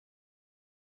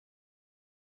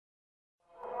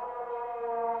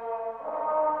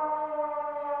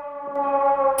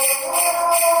Hey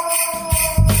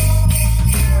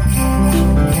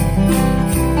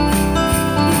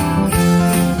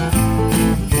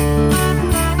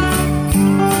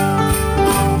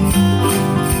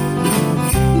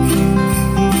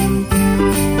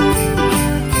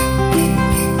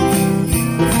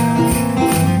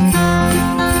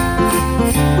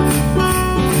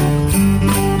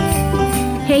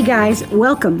guys,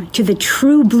 welcome to the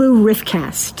True Blue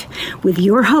Riffcast with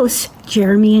your hosts,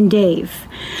 Jeremy and Dave.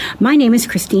 My name is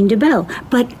Christine DeBelle,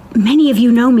 but many of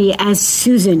you know me as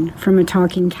Susan from A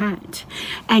Talking Cat.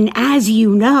 And as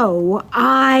you know,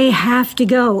 I have to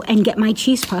go and get my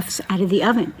cheese puffs out of the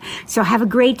oven. So have a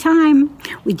great time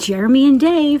with Jeremy and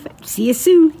Dave. See you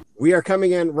soon. We are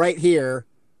coming in right here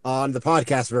on the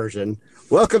podcast version.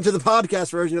 Welcome to the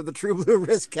podcast version of the True Blue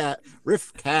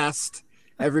Riffcast.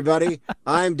 Everybody,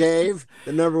 I'm Dave,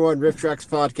 the number one Riff Tracks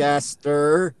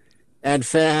podcaster and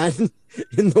fan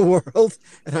in the world,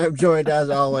 and I'm joined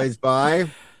as always by...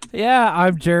 Yeah,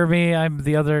 I'm Jeremy. I'm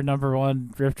the other number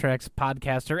one Riff Tracks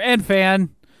podcaster and fan.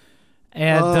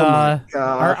 And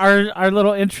our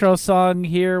little intro song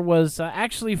here was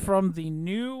actually from the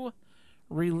new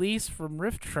release from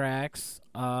Riff Tracks,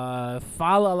 Fa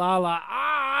La La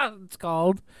La, it's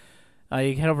called.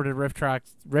 You can head over to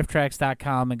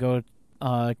rifftracks.com and go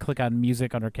click on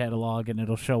music under catalog and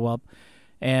it'll show up.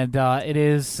 And it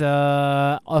is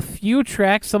a few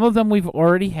tracks. Some of them we've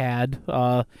already had.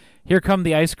 Here Come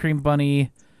the Ice Cream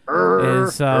Bunny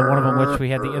is one of them, which we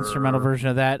had the instrumental version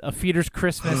of that. A Feeder's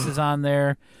Christmas is on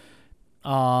there.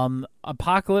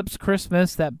 Apocalypse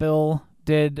Christmas that Bill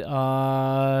did.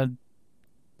 Was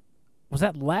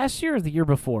that last year or the year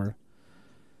before?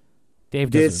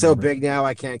 Dave, it's so big now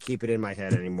I can't keep it in my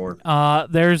head anymore.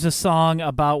 There's a song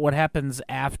about what happens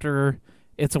after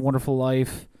It's a Wonderful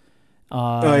Life.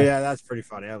 Oh yeah, that's pretty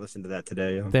funny. I listened to that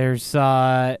today. Yeah. There's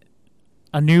an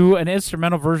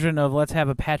instrumental version of Let's Have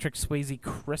a Patrick Swayze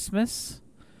Christmas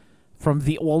from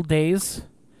the old days.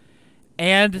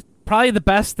 And probably the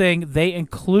best thing, they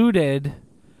included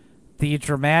the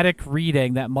dramatic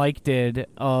reading that Mike did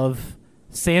of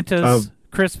Santa's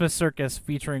Christmas Circus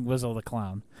featuring Wizzle the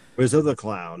Clown. Wizzle the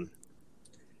Clown.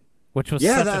 Which was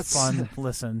such a fun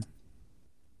listen.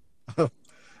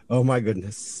 Oh my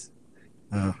goodness.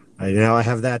 I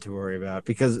have that to worry about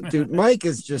because, dude, Mike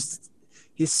is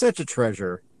he's such a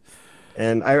treasure.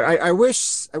 And I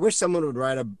wish someone would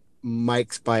write a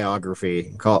Mike's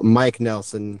biography, call it Mike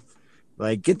Nelson.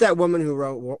 Like, get that woman who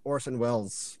wrote Orson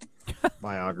Welles'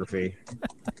 biography.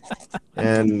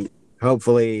 And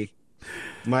hopefully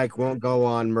Mike won't go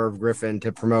on Merv Griffin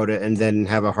to promote it and then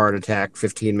have a heart attack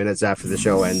 15 minutes after the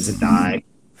show ends and die.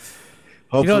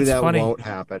 Hopefully that won't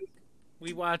happen.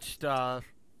 We watched the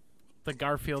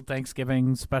Garfield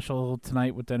Thanksgiving special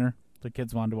tonight with dinner. The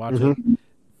kids wanted to watch it.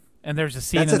 And there's a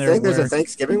scene in there There's a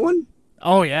Thanksgiving one?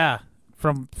 Oh, yeah.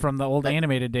 From the old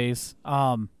animated days.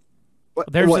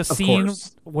 There's a scene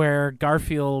where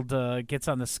Garfield gets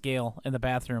on the scale in the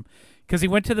bathroom because he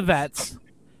went to the vets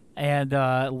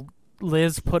and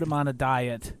Liz put him on a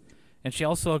diet, and she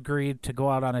also agreed to go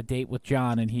out on a date with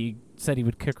John, and he said he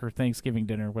would cook her Thanksgiving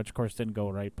dinner, which of course didn't go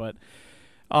right, but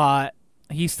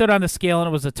he stood on the scale, and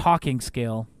it was a talking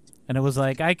scale, and it was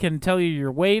like, I can tell you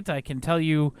your weight, I can tell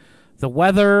you the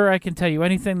weather, I can tell you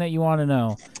anything that you want to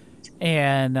know.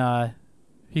 And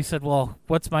he said, well,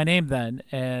 what's my name then?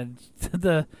 And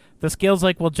the scale's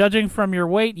like, well, judging from your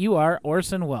weight, you are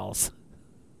Orson Welles.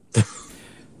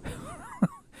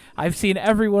 I've seen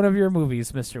every one of your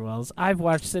movies, Mr. Wells. I've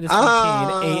watched Citizen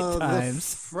Kane 8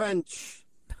 times. French.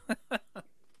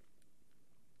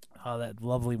 Oh, that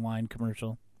lovely wine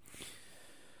commercial.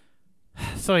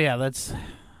 So yeah, that's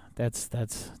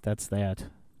that.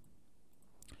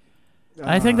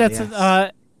 I think that's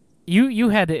yes. You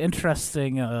had an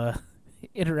interesting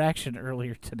interaction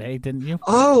earlier today, didn't you?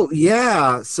 Oh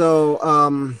yeah.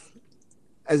 So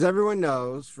as everyone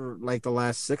knows, for like the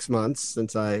last 6 months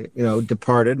since I,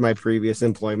 departed my previous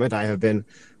employment, I have been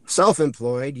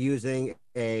self-employed using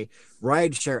a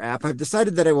rideshare app. I've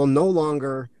decided that I will no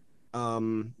longer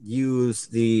use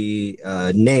the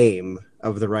name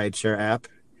of the rideshare app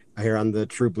here on the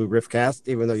True Blue Riffcast,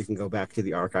 even though you can go back to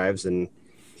the archives and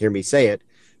hear me say it,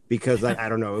 because I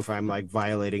don't know if I'm like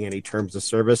violating any terms of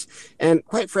service. And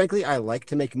quite frankly, I like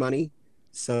to make money.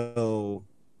 So,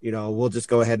 we'll just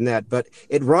go ahead and that. But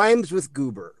it rhymes with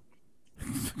goober.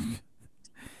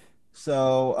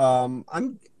 So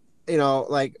I'm,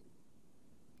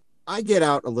 I get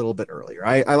out a little bit earlier.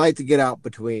 I like to get out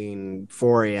between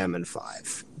 4 a.m. and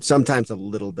 5, sometimes a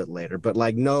little bit later, but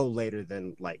like no later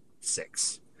than like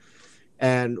 6,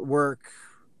 and work,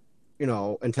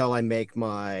 until I make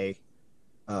my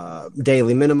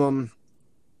daily minimum.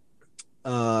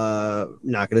 Not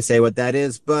going to say what that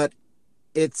is, but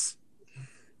it's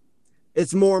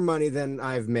more money than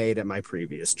I've made at my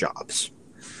previous jobs.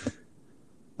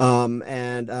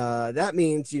 And that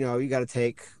means, you got to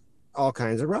take all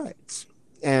kinds of rides,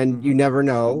 and you never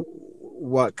know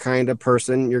what kind of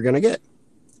person you're going to get.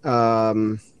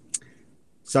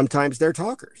 Sometimes they're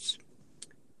talkers,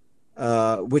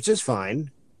 which is fine.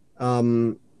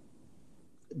 But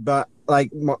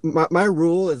like my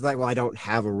rule is like, well, I don't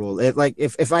have a rule. Like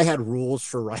if I had rules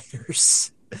for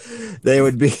writers, they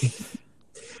would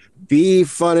be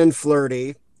fun and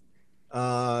flirty.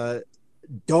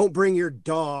 Don't bring your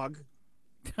dog,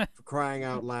 for crying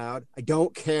out loud. I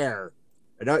don't care.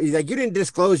 You didn't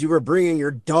disclose you were bringing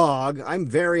your dog. I'm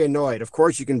very annoyed. Of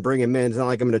course you can bring him in. It's not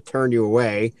like I'm going to turn you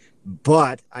away,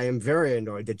 but I am very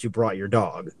annoyed that you brought your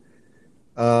dog.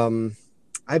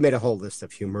 I made a whole list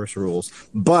of humorous rules,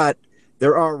 but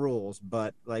there are rules.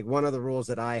 But like one of the rules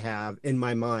that I have in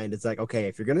my mind is like, okay,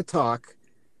 if you're going to talk,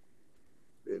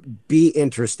 be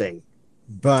interesting.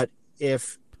 But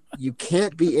if you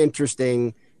can't be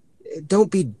interesting,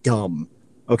 don't be dumb.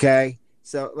 Okay.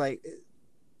 So like,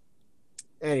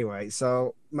 anyway,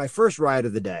 so my first ride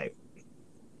of the day,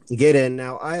 you get in.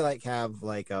 Now I have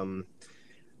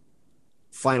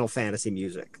Final Fantasy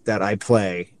music that I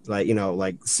play like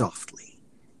softly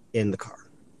in the car.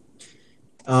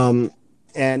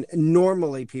 And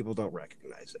normally people don't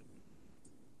recognize it.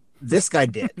 This guy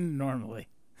did. Normally.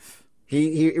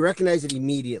 He recognized it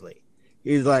immediately.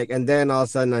 He's like, and then all of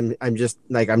a sudden I'm just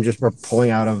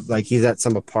pulling out of like, he's at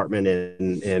some apartment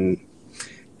in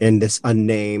this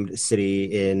unnamed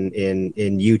city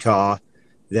in Utah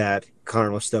that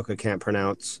Connor Listoka can't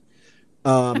pronounce.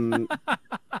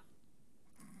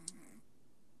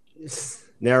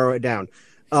 Narrow it down.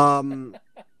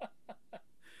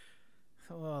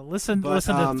 Listen to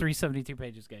 372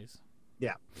 pages, guys.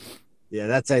 Yeah,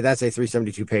 that's a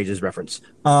 372 pages reference.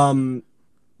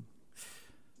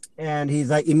 And he's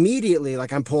like, immediately,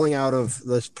 like, I'm pulling out of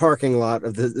this parking lot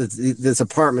of this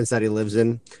apartments that he lives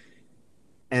in,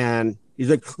 and he's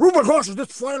like, oh my gosh, is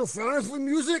this Final Fantasy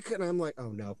music? And I'm like, oh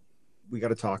no, we got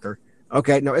to talk her.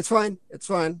 Okay, no, it's fine,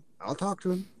 I'll talk to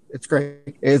him. It's great.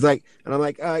 And he's like, and I'm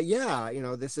like, yeah,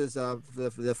 this is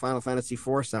the Final Fantasy IV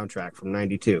soundtrack from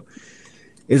 '92.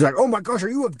 He's like, oh my gosh, are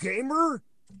you a gamer?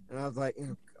 And I was like,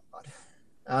 oh God,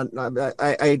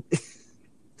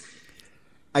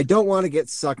 I don't want to get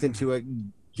sucked into a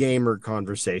gamer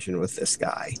conversation with this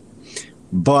guy,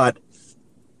 but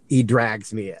he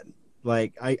drags me in.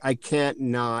 Like, I can't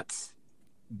not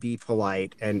be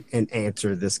polite and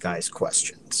answer this guy's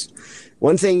questions.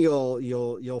 One thing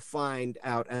you'll find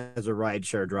out as a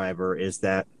rideshare driver is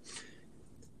that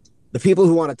the people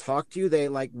who want to talk to you, they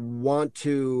like want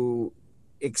to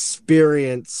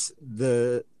experience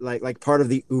the like part of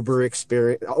the Uber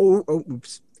experience.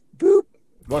 Oops, boop.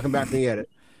 Welcome back to the edit.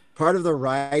 Part of the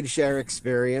rideshare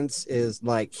experience is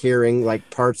like hearing like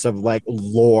parts of like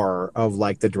lore of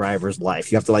like the driver's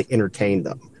life. You have to like entertain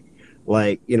them,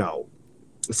 like,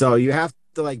 so you have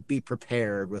to like be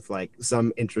prepared with like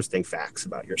some interesting facts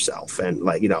about yourself, and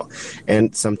like,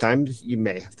 and sometimes you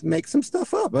may have to make some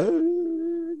stuff up,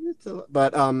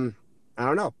 but I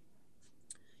don't know.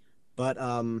 But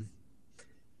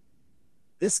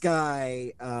this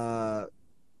guy,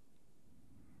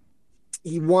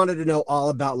 he wanted to know all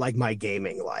about like my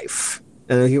gaming life,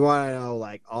 and he wanted to know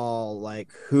like all like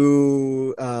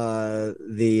who like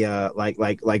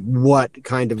what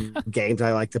kind of games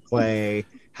I like to play,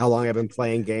 how long I've been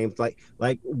playing games. Like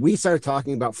we started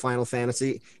talking about Final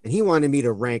Fantasy, and he wanted me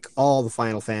to rank all the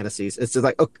Final Fantasies. It's just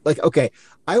okay,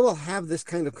 I will have this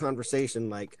kind of conversation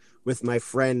like with my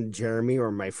friend Jeremy,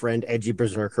 or my friend Edgy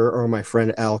Berserker, or my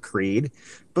friend Al Creed,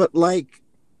 but like,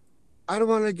 I don't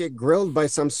want to get grilled by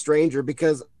some stranger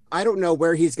because I don't know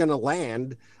where he's going to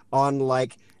land on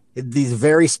like these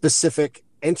very specific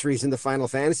entries in the Final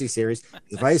Fantasy series.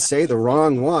 If I say the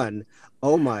wrong one,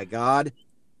 oh my God.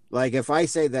 Like if I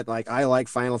say that like I like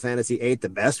Final Fantasy VIII the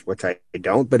best, which I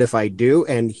don't, but if I do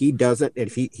and he doesn't,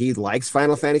 if he likes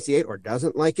Final Fantasy VIII or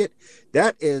doesn't like it,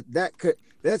 that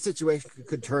situation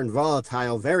could turn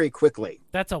volatile very quickly.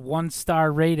 That's a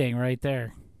 1-star rating right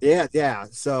there. Yeah.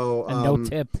 So and no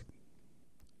tip.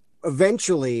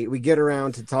 Eventually we get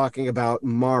around to talking about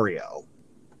Mario.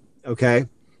 Okay.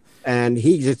 And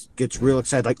he just gets real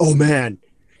excited. Like, oh man,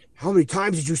 how many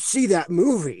times did you see that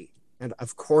movie? And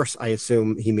of course I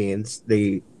assume he means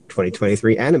the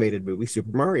 2023 animated movie,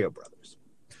 Super Mario Brothers,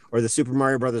 or the Super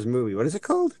Mario Brothers movie. What is it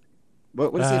called?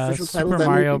 What is the official title? Super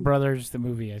Mario Brothers, the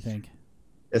movie, I think.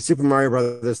 Super Mario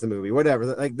Brothers, the movie, whatever,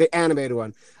 like the animated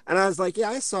one. And I was like,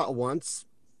 yeah, I saw it once.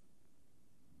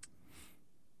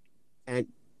 and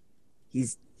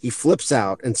he flips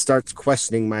out and starts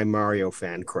questioning my Mario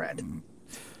fan cred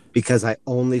because I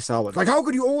only saw it. Like, how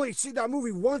could you only see that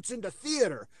movie once in the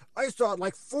theater? I saw it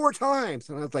like 4 times.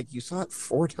 And I was like, you saw it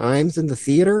 4 times in the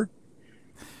theater?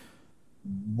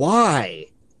 Why?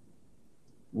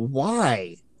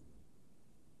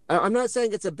 I'm not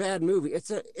saying it's a bad movie.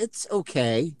 It's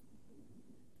okay.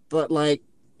 But like,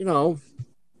 you know,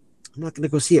 I'm not going to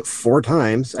go see it 4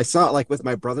 times. I saw it like with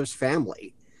my brother's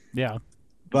family. Yeah.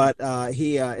 But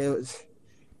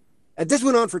this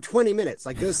went on for 20 minutes,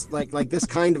 like this, like this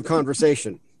kind of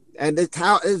conversation, and it's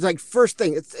like first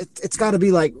thing. It's got to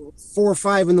be like 4 or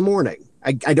 5 in the morning.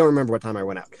 I don't remember what time I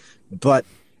went out, but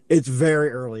it's very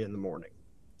early in the morning.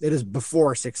 It is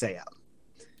before 6 a.m.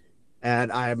 and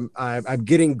I'm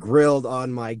getting grilled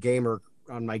on my gamer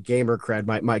cred,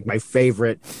 my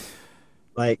favorite,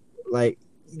 like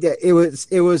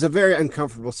it was a very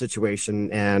uncomfortable situation,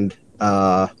 and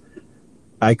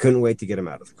I couldn't wait to get him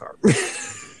out of the car.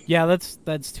 Yeah,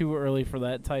 that's too early for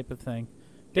that type of thing.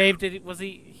 Dave,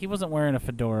 he wasn't wearing a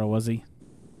fedora, was he?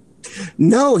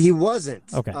 No, he wasn't.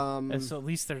 Okay. So at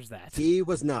least there's that. He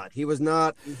was not.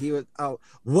 Oh,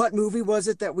 what movie was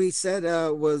it that we said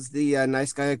was the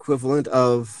nice guy equivalent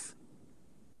of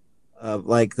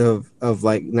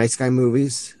nice guy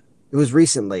movies? It was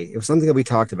recently. It was something that we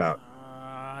talked about.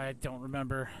 I don't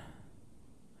remember.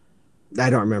 I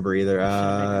don't remember either.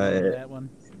 That one.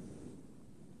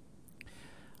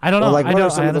 I don't know. Like, what I are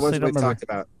some of the ones we talked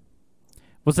about?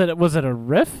 Was it a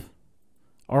riff,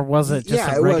 or was it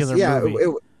just a regular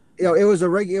movie? It was a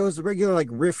regular like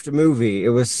riffed movie. It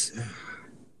was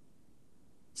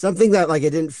something that like it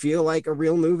didn't feel like a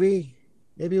real movie.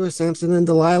 Maybe it was Samson and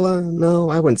Delilah. No,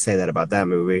 I wouldn't say that about that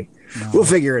movie. No. We'll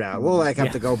figure it out. We'll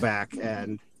have to go back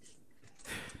and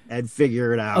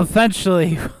figure it out.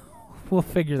 Eventually. We'll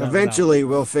figure that Eventually,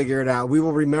 we'll figure it out. We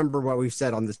will remember what we've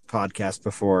said on this podcast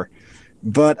before.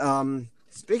 But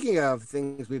speaking of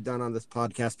things we've done on this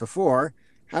podcast before,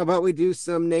 how about we do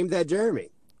some Name That Jeremy?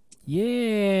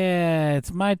 Yeah,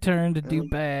 it's my turn to do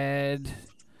bad.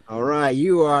 All right,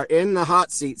 you are in the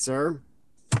hot seat, sir.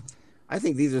 I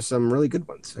think these are some really good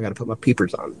ones. I got to put my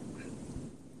peepers on.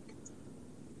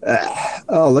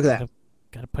 Oh, look at that.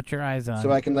 Got to put your eyes on.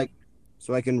 So I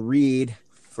can read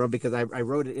because I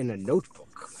wrote it in a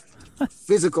notebook.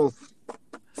 physical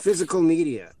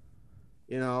media.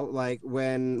 You know, like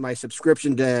when my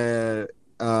subscription to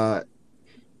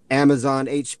Amazon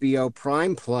HBO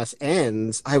Prime Plus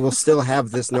ends, I will still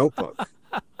have this notebook.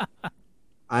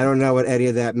 I don't know what any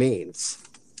of that means.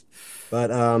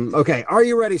 But okay, are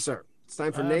you ready, sir? It's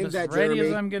time for Name That Jeremy. Ready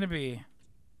as I'm gonna be.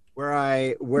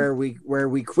 Where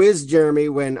we quiz Jeremy.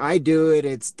 When I do it,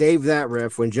 it's Dave That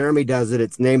Riff. When Jeremy does it,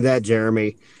 it's Name That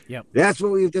Jeremy. Yep. That's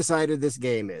what we've decided this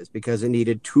game is because it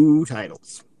needed 2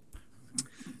 titles.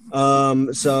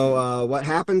 So what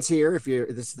happens here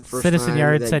this is the first Citizen time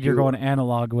Yard said you're going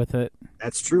analog with it.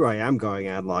 That's true. I am going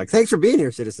analog. Thanks for being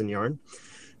here, Citizen Yarn.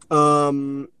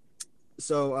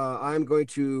 So I'm going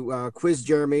to quiz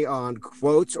Jeremy on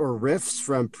quotes or riffs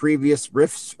from previous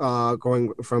riffs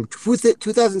going from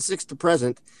 2006 to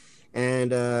present.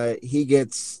 And he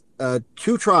gets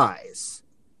 2 tries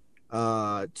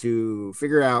to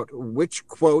figure out which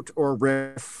quote or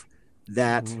riff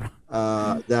that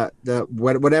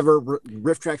whatever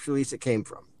riff track release it came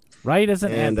from. Right as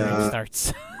an ad break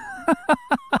starts.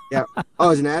 Yeah.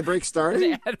 Oh, is an ad break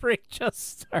starting? An ad break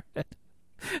just started.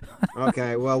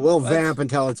 Okay, well, we'll vamp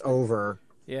until it's over.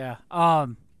 Yeah.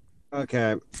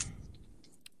 Okay.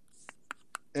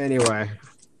 Anyway,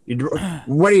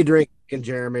 what are you drinking,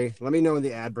 Jeremy? Let me know when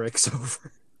the ad break's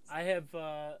over. I have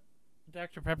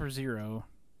Dr. Pepper Zero.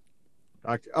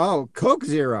 Coke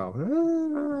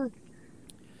Zero.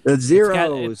 The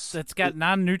zeros. It's got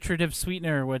non-nutritive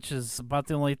sweetener, which is about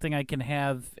the only thing I can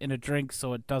have in a drink,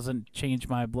 so it doesn't change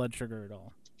my blood sugar at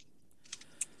all.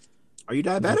 Are you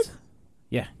diabetic?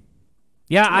 Yeah.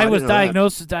 Yeah, I was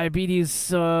diagnosed with diabetes.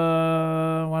 When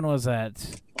was that?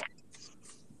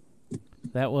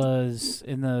 That was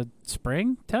in the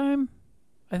springtime,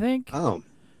 I think. Oh.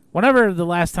 Whenever the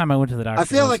last time I went to the doctor. I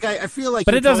feel like.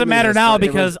 But it doesn't matter now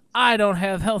because I don't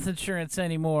have health insurance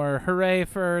anymore. Hooray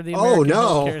for the American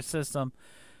healthcare system.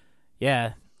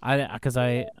 Yeah, because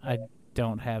I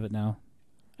don't have it now,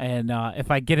 and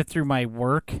if I get it through my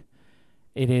work,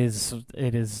 it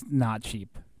is not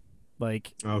cheap.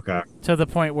 Like, okay, to the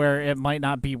point where it might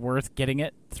not be worth getting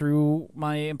it through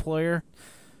my employer.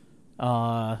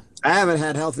 I haven't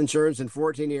had health insurance in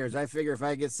 14 years. I figure if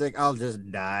I get sick, I'll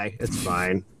just die. It's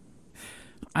fine.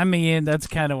 I mean, that's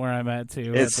kind of where I'm at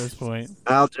too at this point.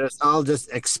 I'll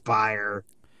just expire.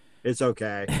 It's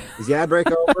okay. Is the ad break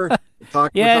over?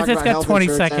 It's got 20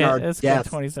 seconds. It's got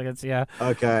 20 seconds. Yeah.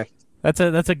 Okay. That's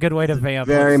a good way to vamp.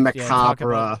 Very macabre. Talk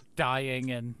about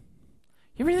dying and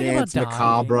you read anything about dying?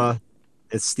 Macabre,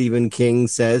 as Stephen King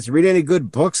says. Read any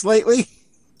good books lately?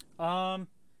 Yeah.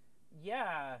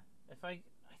 I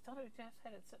thought I just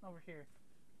had it sitting over here.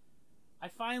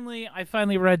 I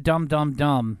finally read Dumb Dumb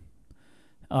Dumb.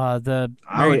 The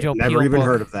Mary Jo Peele never even book.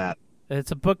 Heard of that.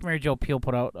 It's a book Mary Jo Peele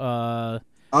put out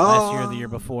last year or the year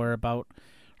before about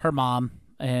her mom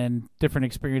and different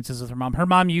experiences with her mom. Her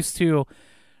mom used to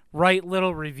write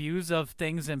little reviews of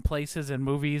things and places and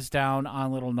movies down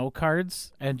on little note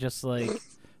cards and just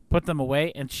put them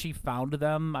away, and she found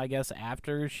them, I guess,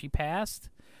 after she passed.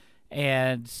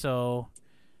 And so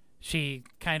she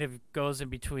kind of goes in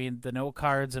between the note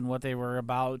cards and what they were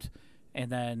about,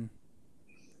 and then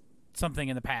something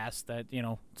in the past that,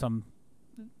 some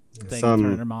thing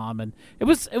with her mom. And it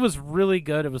was really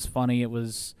good. It was funny. It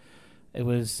was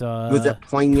it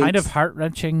poignant? Kind of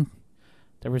heart-wrenching.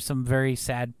 There were some very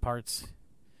sad parts.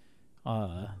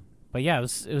 But yeah, it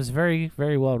was very,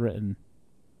 very well written.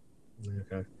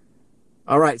 Okay.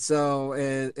 All right. So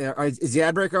is the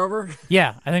ad break over?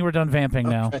 Yeah, I think we're done vamping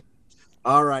now.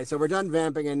 All right. So we're done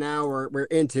vamping, and now we're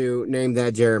into Name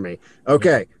That Jeremy.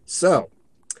 Okay. So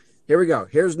here we go.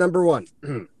 Here's number one.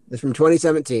 It's from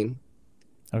 2017.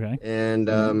 Okay. And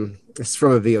it's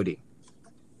from a VOD.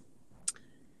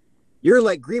 You're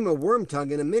like Grima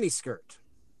Wormtongue in a miniskirt.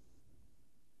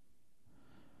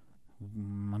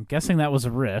 I'm guessing that was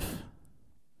a riff.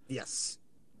 Yes.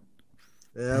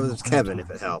 That was Kevin, if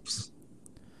it helps.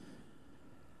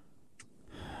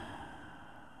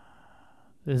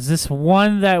 Is this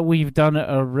one that we've done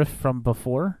a riff from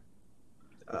before?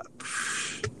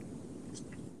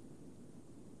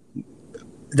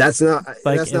 That's not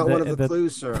one of the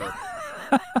clues, sir.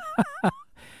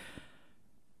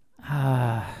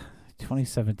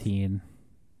 2017.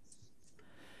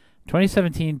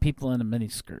 2017, people in a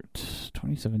miniskirt.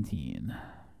 2017.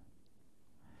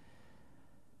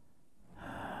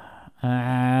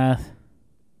 I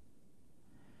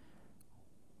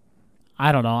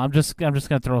don't know. I'm just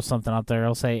gonna throw something out there.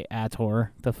 I'll say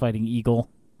Ator, the fighting eagle.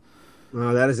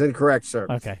 No, that is incorrect, sir.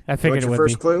 Okay, I figured it would be.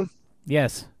 First clue?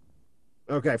 Yes.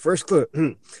 Okay, first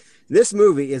clue. This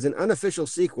movie is an unofficial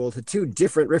sequel to two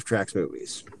different Riff Tracks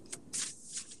movies.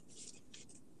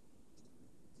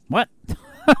 What?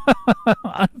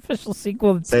 Unofficial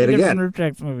sequel to two different Riff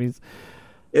Tracks movies.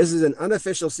 This is an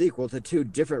unofficial sequel to two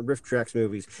different Riff Tracks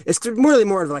movies. It's really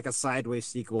more of like a sideways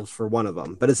sequel for one of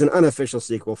them, but it's an unofficial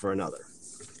sequel for another.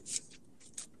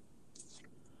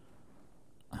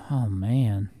 Oh,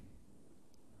 man.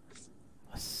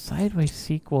 A sideways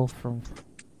sequel for...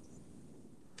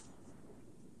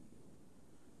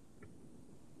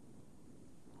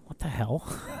 What the hell?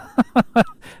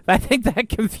 I think that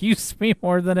confused me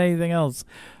more than anything else.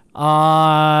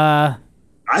 I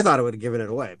thought it would have given it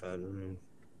away, but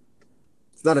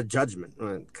it's not a judgment.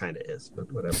 Well, it kind of is,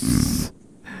 but whatever.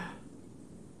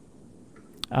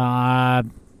 I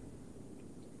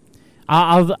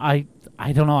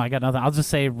don't know. I got nothing. I'll just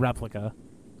say Replica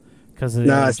because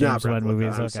no, it's James not Replica.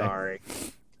 Movies. I'm okay. sorry.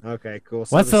 Okay, cool.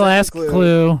 So what's the last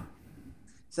clue?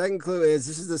 Second clue is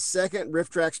this is the second Riff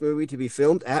Tracks movie to be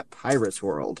filmed at Pirates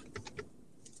World.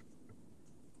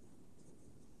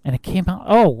 And it came out.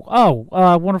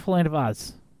 Wonderful Land of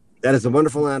Oz. That is the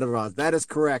Wonderful Land of Oz. That is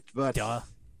correct, but. Duh.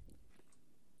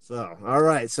 So, all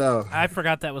right. So I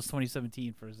forgot that was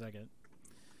 2017 for a second.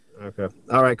 Okay.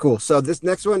 All right. Cool. So this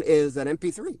next one is an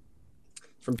MP3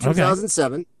 from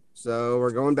 2007. Okay. So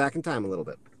we're going back in time a little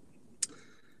bit,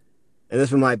 and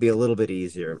this one might be a little bit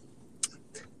easier.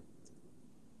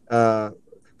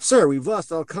 Sir, we've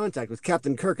lost all contact with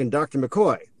Captain Kirk and Dr.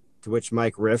 McCoy. To which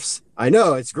Mike riffs, I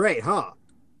know, it's great, huh?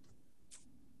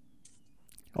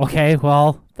 Okay,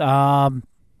 well, oh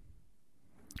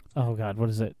God, what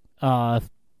is it?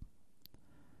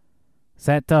 Is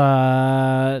that,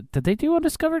 did they do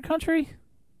Undiscovered Country?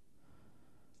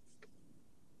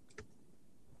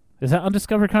 Is that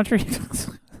Undiscovered Country?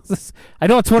 I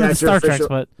know it's one of the Star Treks,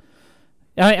 but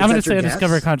I'm going to say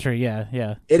Undiscovered Country.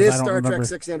 Yeah. It is Star Trek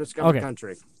 6 Undiscovered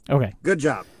Country. Okay. Good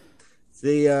job.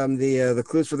 The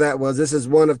clues for that was this is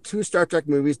one of two Star Trek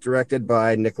movies directed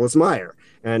by Nicholas Meyer,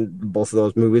 and both of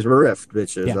those movies were riffed,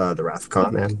 which is The Wrath of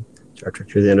Khan and Star Trek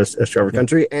to the Undiscovered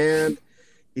Country. And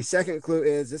the second clue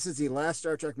is this is the last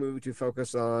Star Trek movie to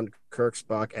focus on Kirk,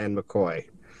 Spock, and McCoy.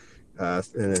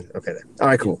 Okay. All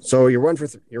right, cool. So you're 1 for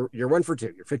you're 1 for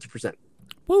 2. You're 50%.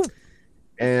 Woo.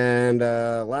 And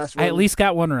last one. I at least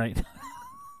got one right.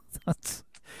 I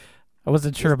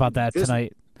wasn't sure about that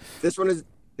tonight. This one is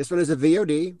a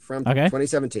VOD from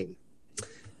 2017.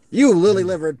 You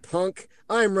lily-livered punk.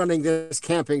 I'm running this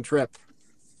camping trip.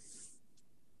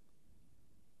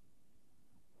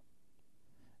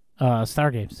 Star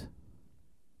Games.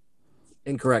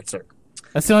 Incorrect, sir.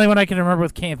 That's the only one I can remember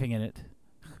with camping in it.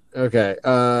 Okay.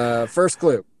 First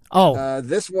clue.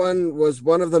 This was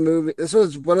one of the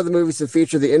movies that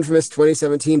featured the infamous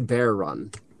 2017 Bear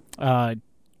Run.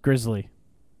 Grizzly.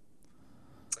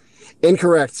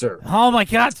 Incorrect, sir. Oh my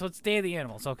God! So it's Day of the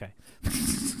Animals. Okay.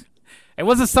 It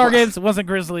wasn't Star Games. It wasn't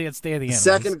Grizzly. It's Day of the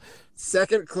Animals.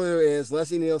 Second clue is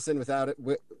Leslie Nielsen without it.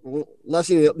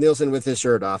 Leslie Nielsen with his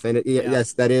shirt off, and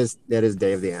yes, that is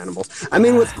Day of the Animals. I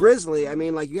mean, with Grizzly, I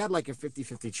mean, like you had like a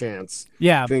 50-50 chance.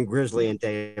 Yeah. Between Grizzly and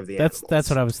Day of the Animals. That's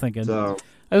what I was thinking. So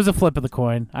it was a flip of the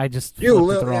coin. I just flipped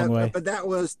it the wrong way. But that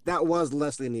was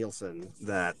Leslie Nielsen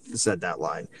that said that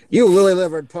line. You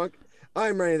lily-livered punk.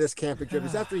 I'm running this camping trip.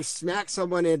 It's after he smacked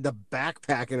someone in the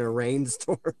backpack in a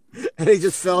rainstorm, and he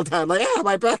just fell down like,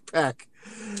 my backpack.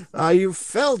 You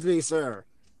felled me, sir.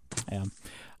 Yeah.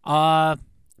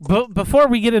 But before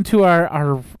we get into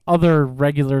our other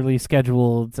regularly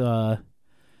scheduled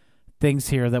things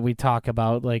here that we talk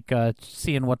about, like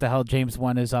seeing what the hell James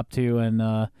Wan is up to and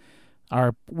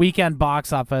our weekend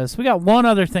box office, we got one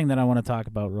other thing that I want to talk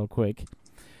about real quick.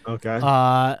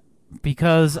 Okay.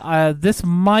 Because this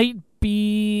might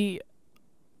be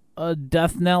a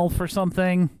death knell for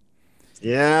something.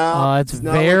 Yeah.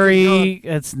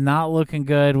 It's not looking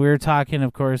good. We were talking,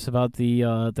 of course, about the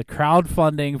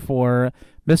crowdfunding for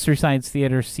Mystery Science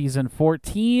Theater season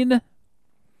 14.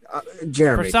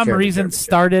 Jeremy, for some reason,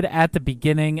 started at the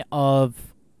beginning of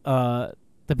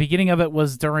it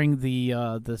was during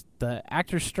the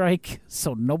actor strike,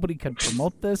 so nobody could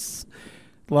promote this.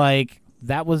 Like,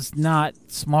 that was not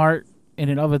smart in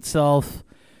and of itself.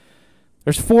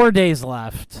 There's 4 days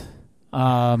left.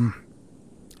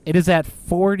 It is at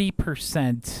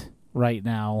 40% right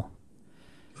now.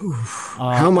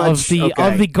 How much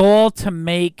of the goal to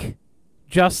make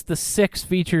just the 6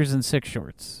 features and 6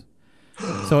 shorts?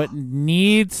 So it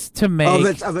needs to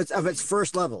make of its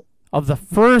first level. Of the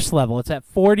first level, it's at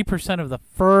 40% of the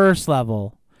first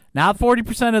level, not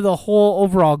 40% of the whole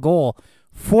overall goal.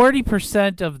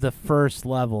 40% of the first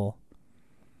level.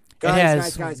 It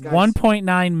has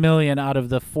 $1.9 million out of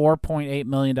the $4.8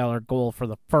 million goal for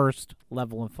the first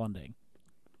level of funding.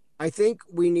 I think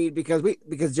we need because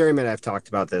Jeremy and I have talked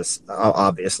about this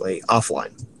obviously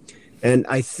offline, and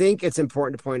I think it's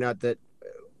important to point out that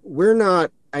we're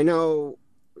not. I know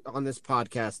on this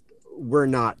podcast we're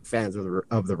not fans of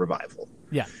the revival.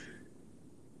 Yeah,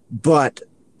 but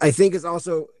I think it's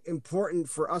also important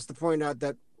for us to point out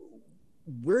that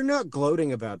we're not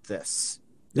gloating about this.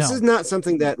 This is not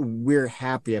something that we're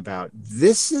happy about.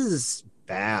 This is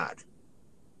bad.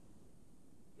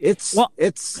 It's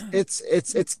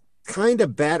kind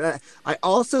of bad. I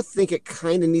also think it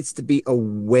kind of needs to be a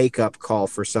wake up call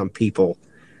for some people.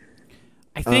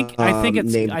 I think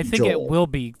it will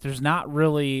be. There's not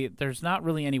really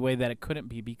any way that it couldn't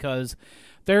be, because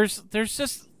there's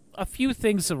just a few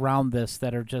things around this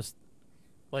that are just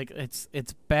like it's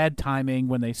bad timing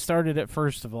when they started it,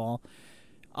 first of all.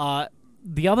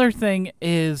 The other thing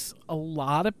is a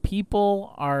lot of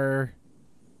people are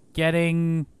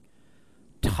getting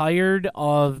tired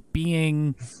of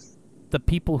being the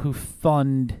people who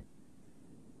fund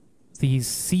these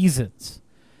seasons.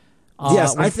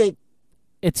 Yes, I think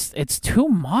it's too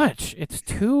much. It's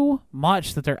too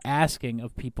much that they're asking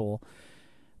of people.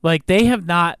 Like, they have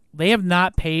not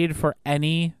paid for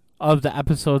any of the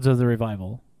episodes of the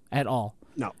revival at all.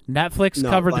 No. Netflix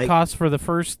covered the cost for the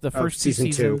first 2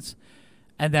 seasons.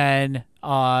 And then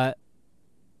the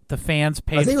fans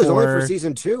paid for... I think it was only for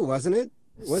season 2, wasn't it?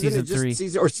 Wasn't it just 3.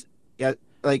 season... Or, yeah,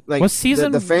 like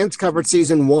the fans covered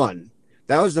season 1.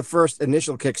 That was the first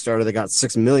initial Kickstarter that got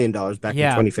 $6 million back in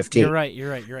 2015. You're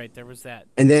right. There was that.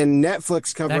 And then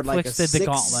Netflix covered the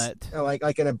gauntlet.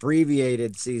 Like an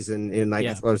abbreviated season in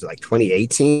what was it, like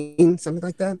 2018? Something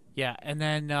like that? Yeah, and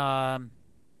then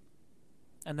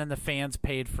the fans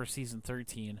paid for season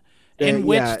 13, in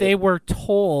which they were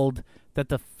told that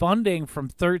the funding from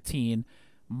 13,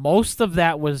 most of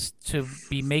that was to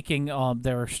be making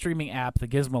their streaming app, the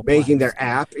Gizmoplex. Making their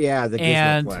app, the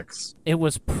Gizmoplex. And it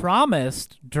was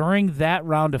promised during that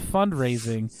round of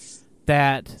fundraising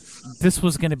that this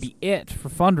was going to be it for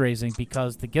fundraising,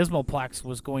 because the Gizmoplex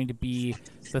was going to be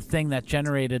the thing that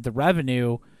generated the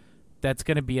revenue that's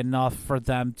going to be enough for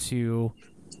them to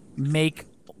make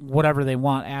whatever they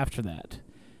want after that.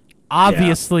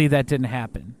 Obviously, that didn't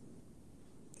happen.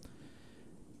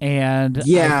 And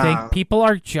I think people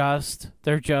are just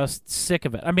sick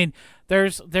of it. I mean,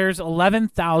 there's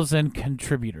 11,000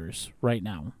 contributors right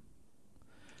now.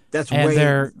 That's and way.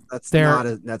 they're That's they're not.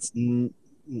 That's.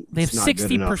 they have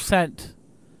 60%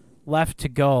 left to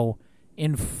go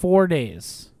in 4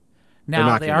 days.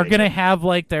 Now they are going to have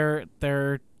like the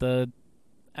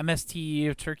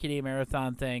MST Turkey Day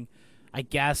Marathon thing, I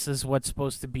guess, is what's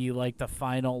supposed to be like the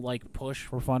final like push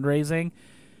for fundraising,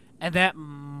 and that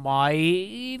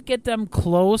might get them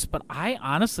close. But I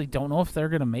honestly don't know if they're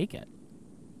going to make it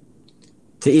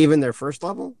to even their first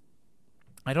level.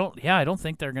 I don't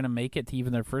think they're going to make it to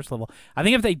even their first level. I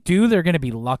think if they do, they're going to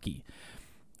be lucky.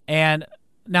 And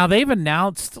now they've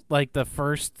announced like the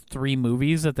first 3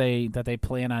 movies that they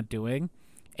plan on doing,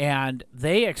 and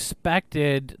they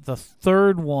expected the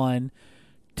third one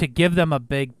to give them a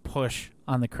big push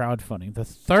on the crowdfunding. The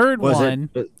third one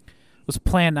was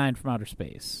Plan 9 from Outer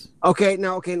Space. Okay,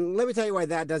 let me tell you why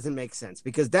that doesn't make sense,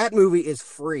 because that movie is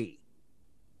free.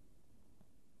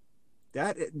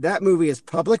 That movie is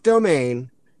public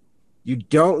domain. You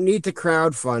don't need to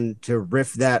crowdfund to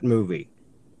riff that movie.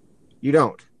 You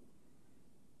don't.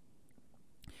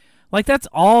 Like, that's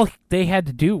all they had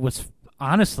to do was,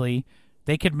 honestly,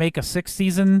 they could make a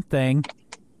 6-season thing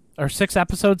or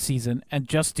 6-episode season and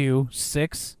just do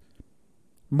 6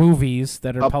 movies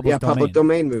that are public domain. Public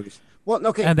domain movies. Well,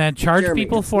 okay. And then charge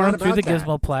people for them through the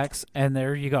Gizmoplex, and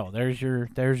there you go. There's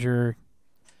your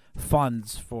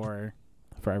funds for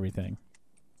everything.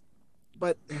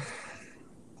 But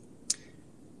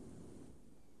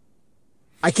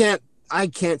I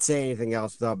can't say anything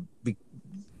else without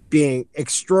being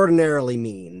extraordinarily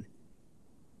mean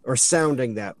or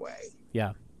sounding that way.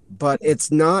 Yeah. But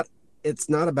it's not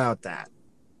about that.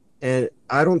 And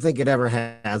I don't think it ever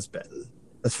has been,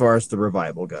 as far as the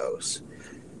revival goes.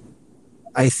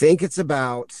 I think it's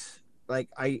about, like,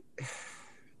 I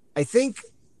think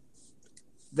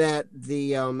that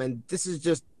the and this is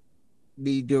just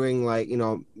me doing, like, you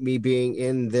know, me being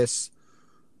in this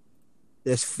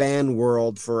fan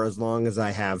world for as long as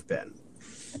I have been.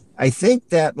 I think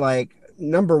that, like,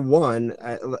 number one,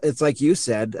 it's like you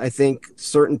said, I think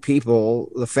certain people,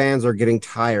 the fans, are getting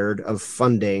tired of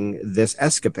funding this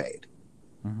escapade.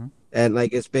 Mm-hmm. And,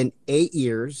 like, it's been 8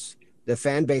 years. The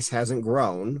fan base hasn't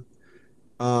grown.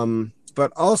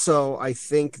 But also, I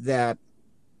think that,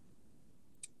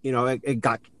 you know, it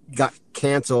got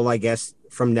canceled, I guess,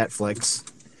 from Netflix.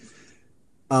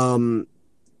 But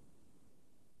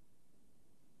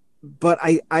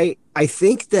I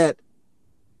think that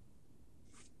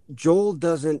Joel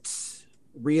doesn't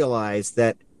realize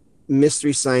that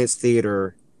Mystery Science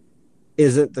Theater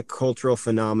isn't the cultural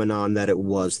phenomenon that it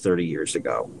was 30 years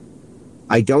ago.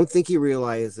 I don't think he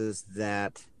realizes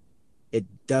that it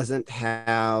doesn't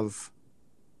have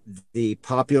the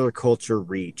popular culture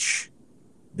reach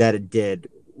that it did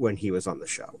when he was on the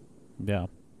show. Yeah.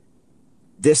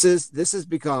 This has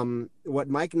become what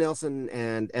Mike Nelson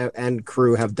and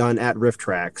crew have done at Riff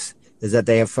Tracks, is that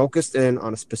they have focused in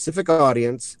on a specific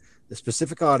audience, the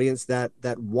specific audience that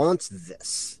wants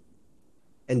this,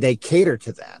 and they cater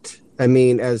to that. I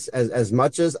mean, as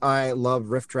much as I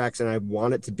love Riff Tracks and I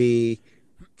want it to be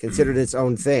considered its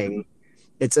own thing,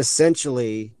 it's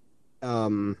essentially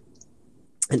an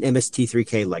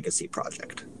MST3K legacy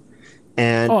project,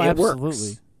 and it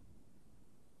absolutely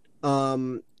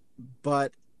works.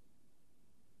 But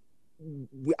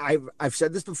I've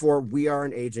said this before, we are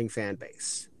an aging fan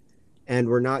base, and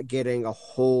we're not getting a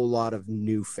whole lot of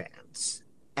new fans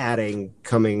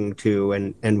coming to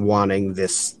and wanting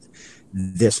this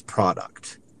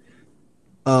product.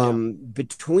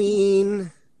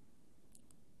 Between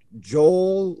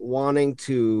Joel wanting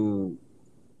to,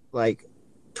 like,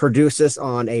 produce this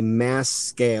on a mass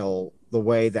scale the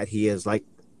way that he is, like,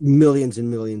 millions and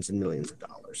millions and millions of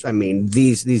dollars. I mean,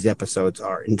 these episodes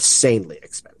are insanely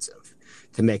expensive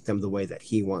to make them the way that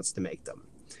he wants to make them.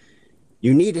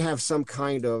 You need to have some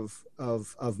kind of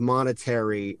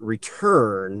monetary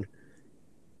return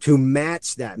to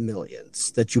match that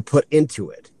millions that you put into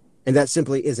it, and that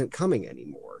simply isn't coming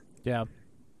anymore. Yeah.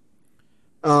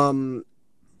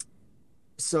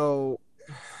 So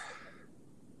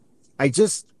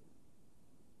it's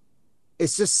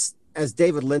just, as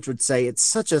David Lynch would say, it's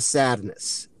such a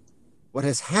sadness what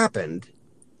has happened.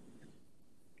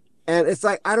 And it's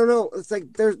like, I don't know, it's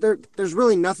like there's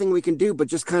really nothing we can do but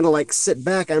just kind of, like, sit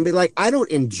back and be like, I don't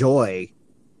enjoy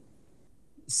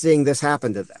seeing this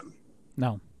happen to them.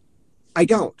 No. I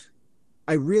don't.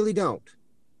 I really don't.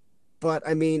 But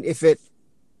I mean, if it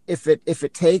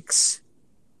takes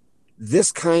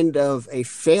this kind of a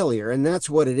failure, and that's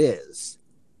what it is,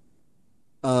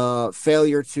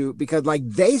 failure to, because, like,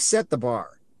 they set the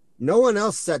bar. No one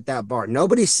else set that bar.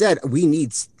 Nobody said we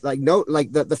need, like, no,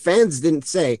 like the fans didn't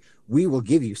say we will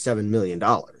give you $7 million.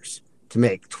 to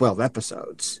make 12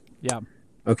 episodes. Yeah.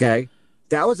 Okay.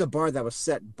 That was a bar that was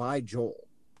set by Joel.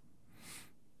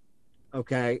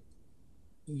 Okay.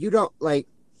 You don't like,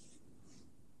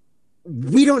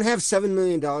 we don't have $7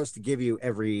 million to give you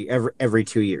every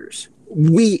 2 years.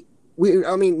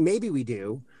 I mean, maybe we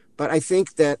do, but I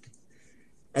think that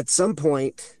at some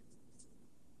point,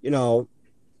 you know,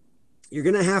 you're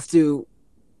going to have to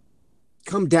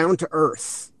come down to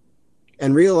earth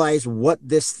and realize what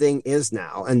this thing is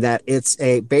now, and that it's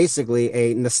basically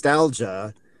a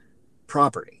nostalgia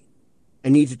property.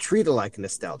 And you need to treat it like a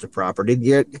nostalgia property.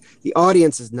 The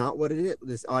audience is not what it is.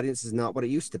 This audience is not what it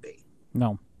used to be.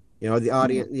 No. You know, the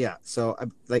audience, yeah. So I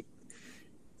like,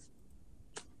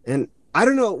 and I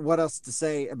don't know what else to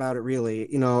say about it,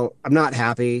 really. You know, I'm not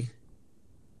happy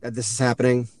that this is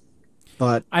happening,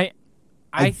 but I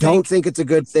don't think it's a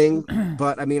good thing.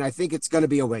 But I mean, I think it's going to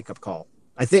be a wake up call.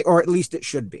 I think, or at least it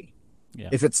should be. Yeah.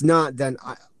 If it's not, then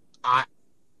I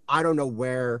don't know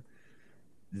where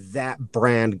that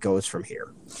brand goes from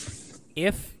here.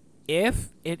 If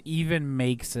it even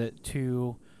makes it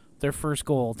to their first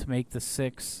goal to make the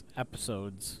 6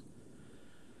 episodes,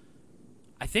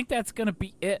 I think that's going to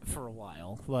be it for a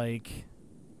while. Like,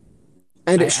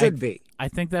 and it should be. I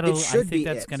think that's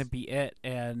going to be it.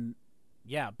 And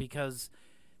yeah, because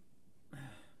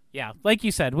yeah, like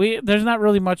you said, there's not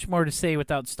really much more to say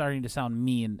without starting to sound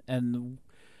mean, and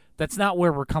that's not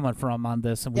where we're coming from on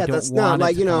this. And we don't that's want not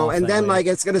like, it to you know, and then way. like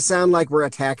it's going to sound like we're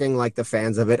attacking like the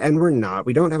fans of it, and we're not.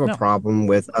 We don't have a problem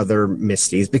with other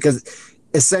Misties, because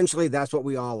essentially that's what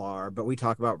we all are. But we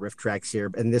talk about Riff Tracks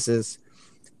here, and this is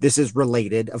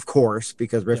related, of course,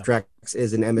 because Riff Tracks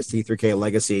is an MST3K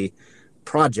legacy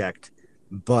project,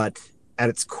 but at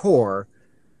its core.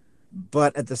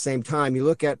 But at the same time, you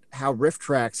look at how Riff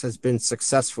Tracks has been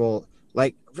successful.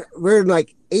 Like, we're in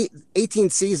like 18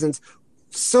 seasons,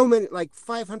 so many, like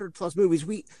 500 plus movies.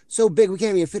 So big we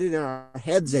can't even fit it in our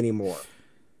heads anymore.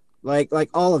 Like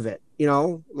all of it, you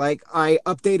know. Like, I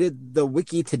updated the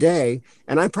wiki today,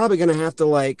 and I'm probably gonna have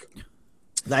to I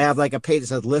have like a page that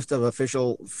says list of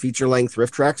official feature length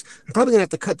Riff Tracks. I'm probably gonna have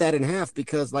to cut that in half,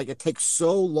 because like it takes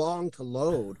so long to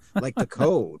load like the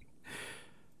code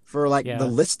for the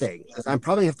listing. I'm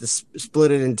probably have to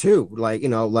split it in 2, like, you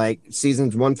know, like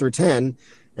seasons 1 through 10,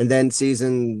 and then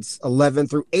seasons 11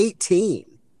 through 18.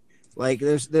 Like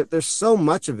there's so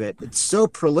much of it. It's so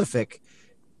prolific.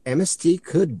 MST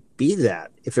could be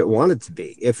that if it wanted to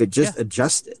be, if it just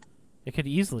adjusted. It could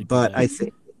easily be. But I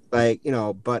think,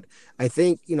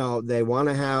 you know, they want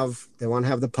to have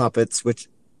the puppets, which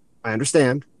I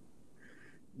understand.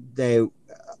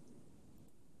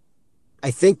 I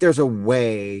think there's a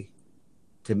way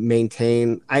to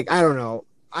maintain. I don't know.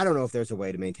 I don't know if there's a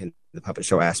way to maintain the puppet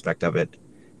show aspect of it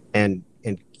and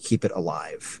keep it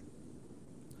alive.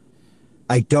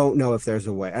 I don't know if there's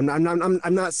a way. I'm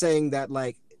not saying that,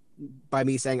 like, by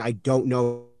me saying I don't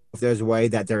know if there's a way,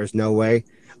 that there is no way.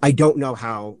 I don't know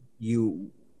how you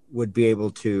would be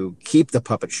able to keep the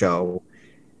puppet show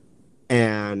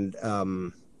and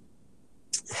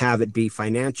have it be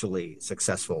financially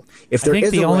successful. If there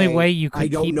is the only way you could, I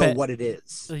don't know what it is.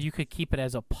 So you could keep it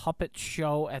as a puppet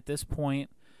show at this point,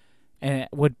 and it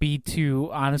would be to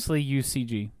honestly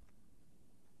UCG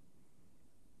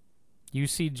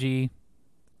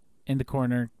in the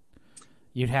corner.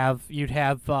 You'd have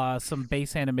some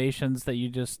base animations that you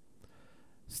just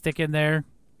stick in there.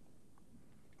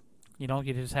 You know,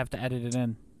 you just have to edit it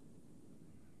in.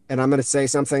 And I'm going to say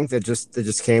something that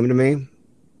just came to me.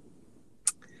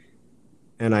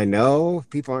 And I know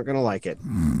people aren't going to like it.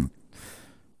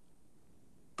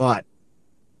 But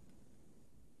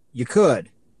you could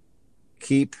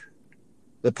keep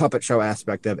the puppet show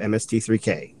aspect of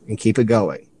MST3K and keep it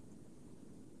going.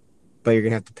 But you're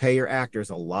going to have to pay your actors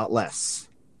a lot less,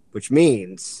 which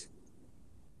means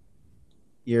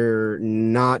you're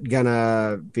not going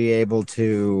to be able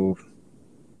to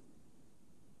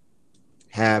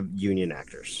have union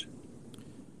actors.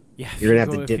 Yeah, you're going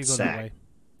to have to ditch SAG.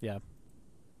 Yeah.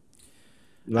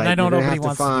 Like, and I know nobody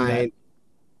wants to do that.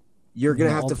 You're going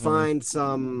to have to find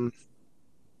some...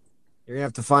 You're going to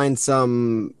have to find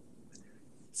some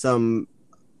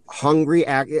hungry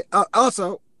actors.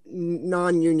 Also,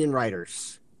 non-union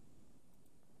writers.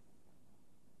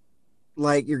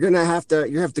 Like, you have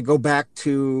to go back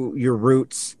to your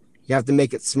roots. You have to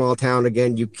make it small town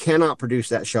again. You cannot produce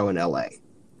that show in LA.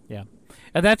 Yeah.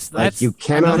 And that's you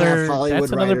cannot have Hollywood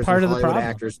that's another writers part and of the Hollywood problem.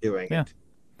 actors doing it.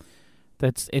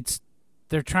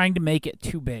 They're trying to make it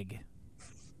too big,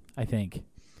 I think.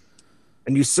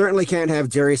 And you certainly can't have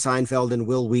Jerry Seinfeld and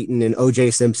Will Wheaton and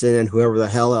O.J. Simpson and whoever the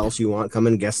hell else you want come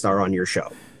and guest star on your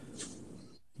show.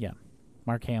 Yeah.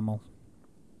 Mark Hamill.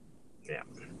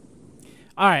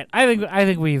 All right. I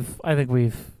think we've.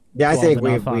 Yeah, I think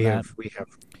we have.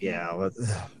 Yeah.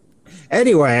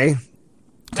 Anyway,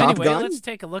 Top Gun. Let's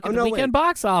take a look at the weekend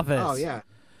box office. Oh yeah.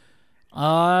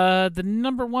 The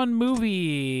number one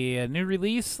movie, a new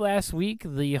release last week,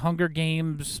 The Hunger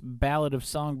Games: Ballad of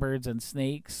Songbirds and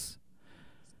Snakes.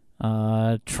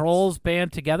 Trolls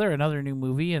Band Together, another new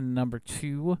movie, in number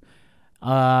 2. In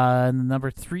the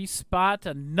number 3 spot,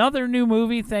 another new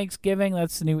movie, Thanksgiving.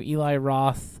 That's the new Eli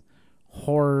Roth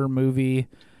horror movie.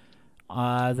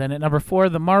 Then at number 4,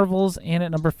 The Marvels, and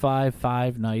at number 5,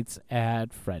 Five Nights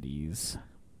at Freddy's.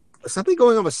 Is something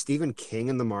going on with Stephen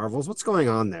King and the Marvels? What's going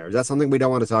on there? Is that something we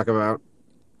don't want to talk about?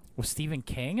 Was Stephen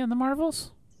King and the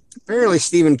Marvels? Apparently,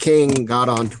 Stephen King got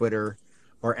on Twitter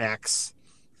or X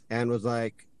and was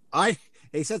like,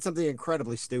 he said something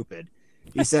incredibly stupid.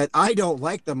 He said, I don't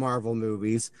like the Marvel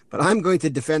movies, but I'm going to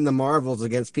defend the Marvels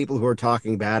against people who are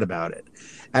talking bad about it.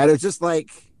 And it's just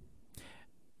like,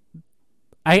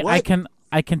 I can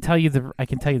tell you the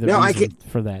reason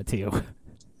for that too.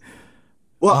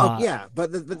 Well, yeah,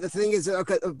 but the thing is,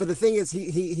 okay, but the thing is,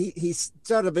 he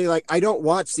started to be like, I don't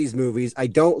watch these movies, I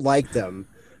don't like them,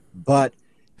 but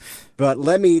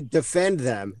let me defend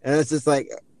them, and it's just like,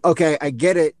 okay, I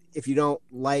get it if you don't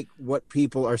like what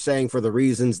people are saying for the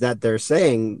reasons that they're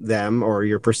saying them, or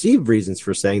your perceived reasons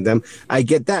for saying them. I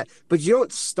get that, but you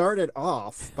don't start it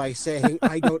off by saying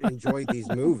I don't enjoy these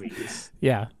movies.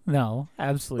 Yeah, no,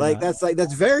 absolutely.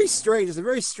 That's very strange. It's a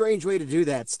very strange way to do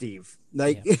that, Steve.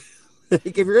 Like. Yeah.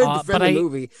 If you're going to defend a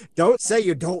movie, don't say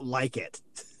you don't like it.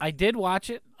 I did watch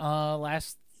it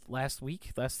last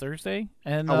Thursday,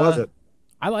 and how was it?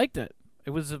 I liked it. It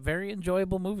was a very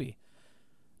enjoyable movie.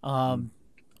 A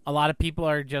lot of people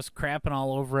are just crapping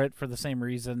all over it for the same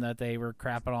reason that they were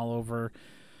crapping all over,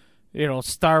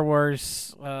 Star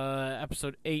Wars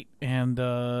Episode 8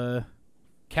 and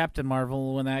Captain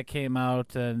Marvel when that came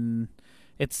out, and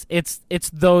it's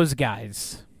those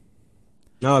guys.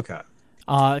 Okay.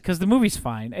 Because the movie's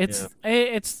fine. It's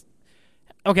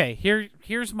okay.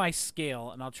 Here's my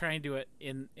scale, and I'll try and do it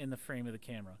in the frame of the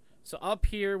camera. So up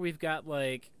here we've got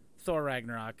like Thor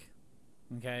Ragnarok,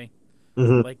 okay,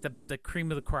 like the cream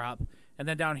of the crop, and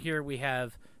then down here we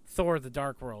have Thor: The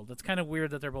Dark World. It's kind of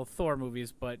weird that they're both Thor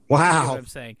movies, but wow, you know what I'm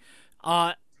saying.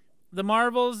 The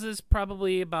Marvels is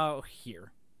probably about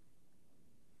here,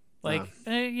 like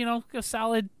a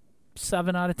solid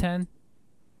 7 out of 10.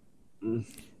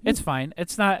 It's fine.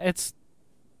 It's not. It's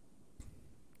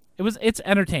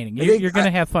entertaining. You're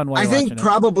gonna have fun while you're watching it.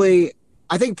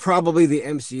 I think probably the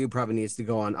MCU probably needs to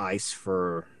go on ice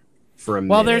for a minute.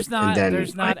 Well, there's not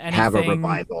anything. Have a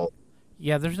revival.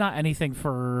 Yeah, there's not anything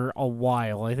for a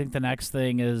while. I think the next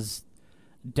thing is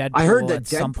Deadpool. I heard that at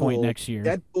some point next year.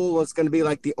 Deadpool was going to be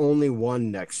like the only one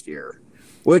next year,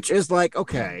 which is like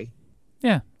okay.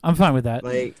 Yeah, I'm fine with that.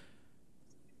 Like.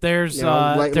 There's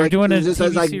they're doing a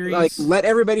TV series. Like, let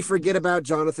everybody forget about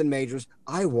Jonathan Majors.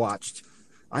 I watched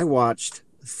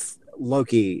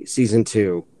Loki season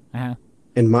 2,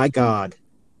 and my God,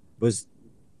 was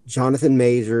Jonathan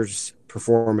Majors'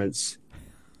 performance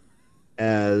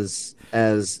as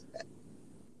Victor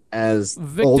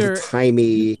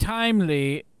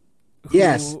timely.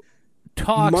 Yes,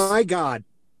 talks. My God,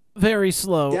 very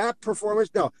slow. That performance,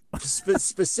 no,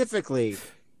 specifically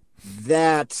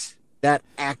that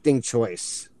acting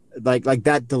choice, like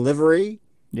that delivery.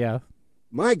 Yeah.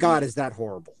 My God, is that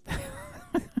horrible?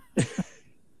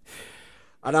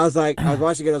 And I was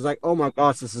watching it. I was like, oh my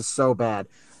gosh, this is so bad.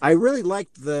 I really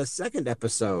liked the second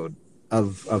episode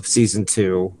of season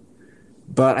 2,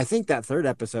 but I think that third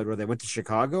episode where they went to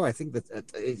Chicago, I think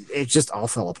that it just all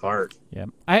fell apart. Yeah.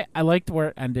 I liked where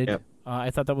it ended. Yep. I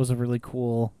thought that was a really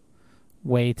cool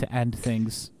way to end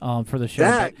things for the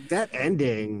show. That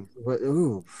ending,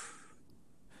 ooh.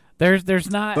 There's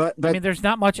not. I mean, there's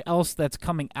not much else that's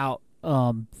coming out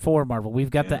for Marvel. We've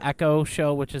got the Echo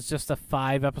show, which is just a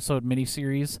 5-episode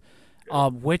miniseries,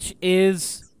 which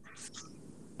is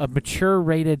a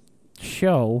mature-rated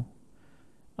show,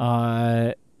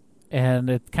 and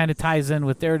it kind of ties in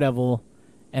with Daredevil,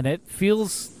 and it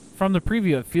feels from the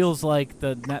preview, it feels like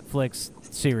the Netflix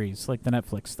series, like the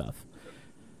Netflix stuff.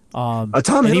 Tom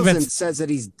Hiddleston says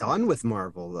that he's done with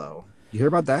Marvel, though. You hear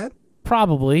about that?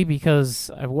 Probably, because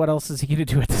what else is he going to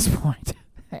do at this point?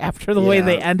 After the way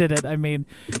they ended it, I mean,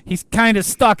 he's kind of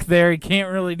stuck there. He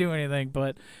can't really do anything.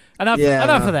 But enough of that.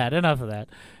 Enough of that.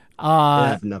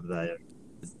 Enough of that.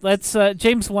 Let's.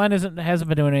 James Wan hasn't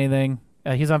been doing anything.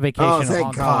 He's on vacation in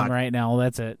Hong Kong right now.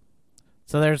 That's it.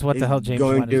 So there's what the hell James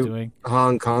Wan is doing.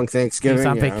 Hong Kong Thanksgiving. He's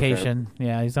on vacation. Okay.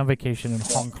 Yeah, he's on vacation in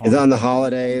Hong Kong. He's on the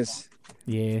holidays.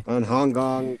 Yeah. On Hong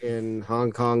Kong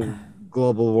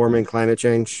global warming, climate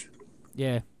change.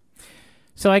 Yeah.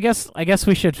 So I guess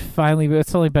we should finally.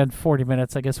 It's only been 40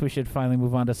 minutes. I guess we should finally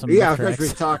move on to some. Yeah, because we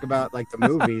talk about like the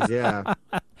movies. Yeah.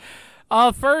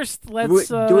 First, let's.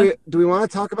 Do we want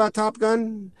to talk about Top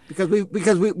Gun? Because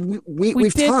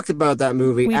we've talked about that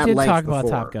movie at length talk before, about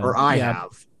Top Gun. Or I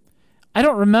have. I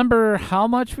don't remember how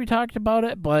much we talked about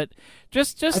it, but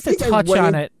just to touch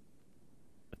on it.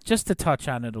 Just to touch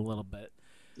on it a little bit.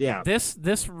 Yeah.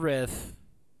 This riff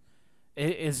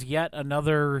is yet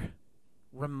another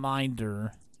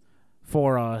reminder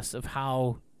for us of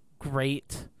how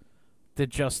great the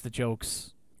Just the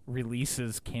Jokes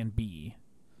releases can be.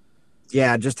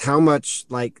 Yeah, just how much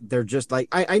like they're just like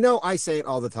I know I say it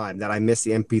all the time that I miss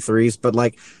the MP3s, but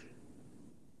like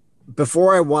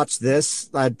before I watched this,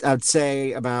 I'd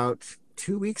say about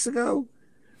 2 weeks ago,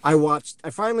 I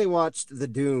finally watched the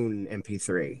Dune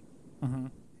MP3. Mm-hmm.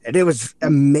 And it was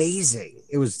amazing.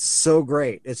 It was so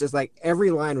great. It's just like every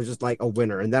line was just like a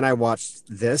winner. And then I watched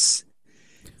this.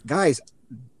 Guys,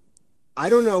 I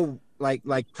don't know, like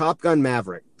Top Gun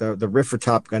Maverick, the riff for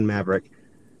Top Gun Maverick.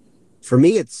 For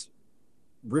me, it's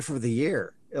riff of the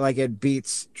year. Like it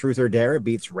beats Truth or Dare, it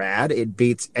beats Rad, it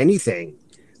beats anything.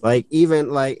 Like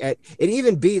even like it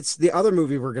even beats the other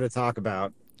movie we're going to talk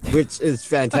about, which is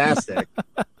fantastic.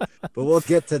 But we'll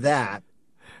get to that.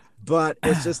 But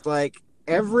it's just like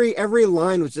every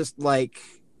line was just like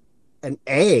an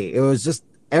A. It was just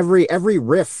every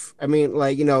riff. I mean,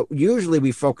 like, you know, usually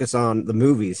we focus on the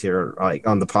movies here, like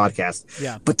on the podcast.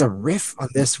 Yeah. But the riff on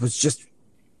this was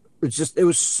it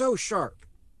was so sharp.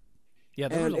 Yeah,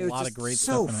 there was a lot of great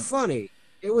stuff. So in it. funny.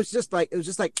 It was just like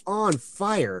on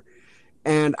fire.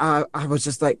 And I was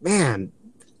just like, man,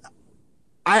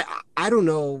 I don't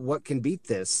know what can beat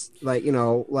this. Like, you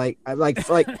know, like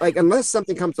unless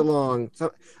something comes along,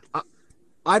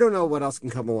 I don't know what else can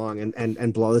come along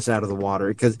and blow this out of the water,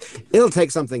 because it'll take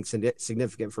something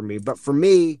significant for me. But for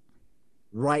me,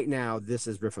 right now, this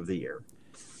is riff of the year.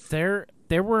 There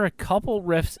were a couple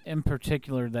riffs in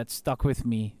particular that stuck with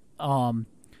me.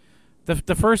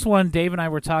 The first one Dave and I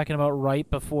were talking about right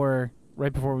before we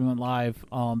went live.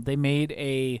 They made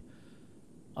a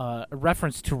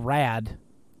reference to Rad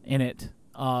in it.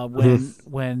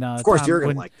 When of course you're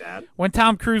gonna like that. When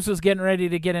Tom Cruise was getting ready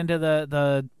to get into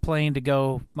the plane to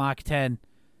go Mach 10,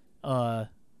 they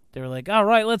were like, "All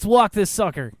right, let's walk this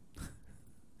sucker."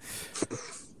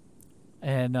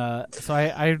 And so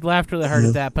I laughed really hard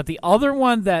at that. But the other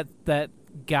one that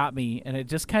got me, and it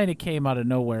just kind of came out of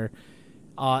nowhere,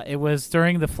 it was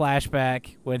during the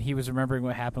flashback when he was remembering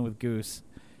what happened with Goose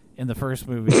in the first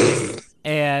movie,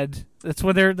 and it's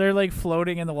when they're like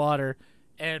floating in the water.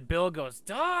 And Bill goes,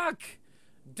 "Duck!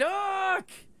 Duck!"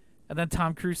 And then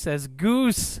Tom Cruise says,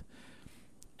 "Goose."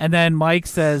 And then Mike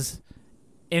says,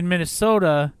 in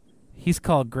Minnesota, he's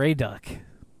called Gray Duck.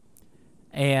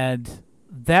 And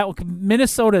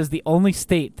Minnesota is the only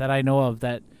state that I know of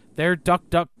that their Duck,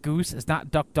 Duck, Goose is not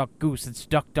Duck, Duck, Goose. It's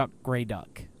Duck, Duck, Gray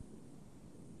Duck.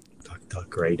 Duck, Duck,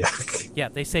 Gray Duck. Yeah,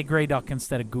 they say Gray Duck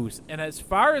instead of Goose. And as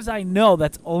far as I know,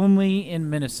 that's only in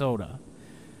Minnesota.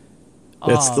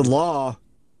 It's the law.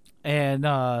 And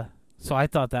so I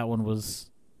thought that one was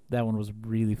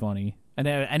really funny. And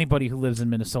anybody who lives in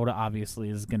Minnesota obviously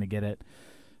is going to get it.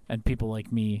 And people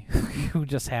like me who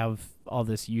just have all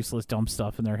this useless dumb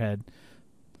stuff in their head.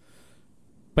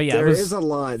 But yeah, there is a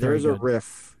line. There is a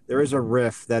riff. There is a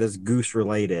riff that is Goose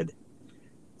related,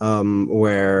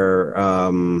 where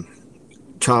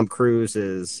Tom Cruise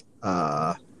is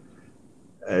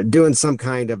doing some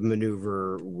kind of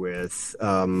maneuver with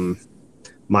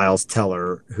Miles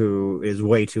Teller, who is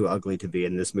way too ugly to be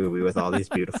in this movie with all these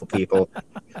beautiful people.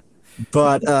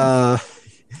 But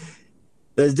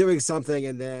they're doing something,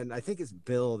 and then I think it's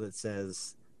Bill that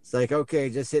says, it's like, "Okay,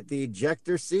 just hit the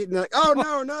ejector seat." And they're like, "Oh,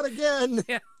 no, not again."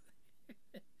 Yeah.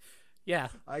 Yeah.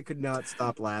 I could not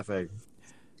stop laughing.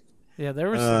 Yeah, there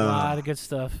was a lot of good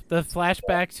stuff. The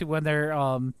flashback to when they're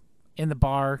in the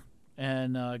bar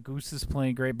and Goose is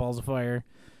playing Great Balls of Fire.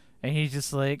 And he's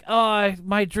just like, "Oh,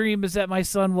 my dream is that my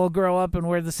son will grow up and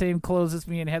wear the same clothes as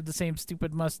me and have the same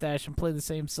stupid mustache and play the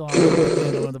same song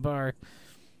in the bar."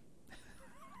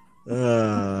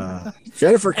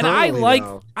 Jennifer and Connelly,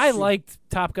 I liked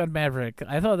Top Gun Maverick.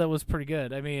 I thought that was pretty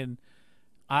good. I mean,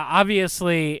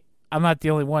 obviously, I'm not the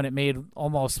only one. It made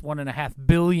almost $1.5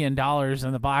 billion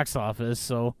in the box office.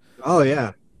 So. Oh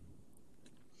yeah.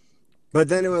 But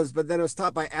then it was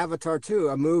topped by Avatar 2,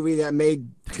 a movie that made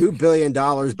 $2 billion,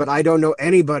 but I don't know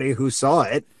anybody who saw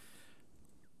it.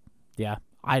 Yeah,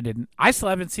 I didn't. I still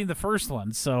haven't seen the first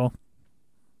one, so.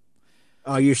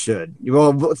 Oh, you should.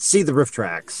 Well, see the riff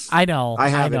tracks. I know.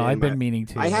 I've been meaning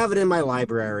to. I have it in my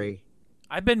library.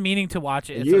 I've been meaning to watch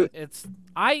it.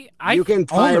 I you can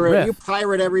pirate. You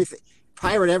pirate everything.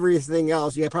 Pirate everything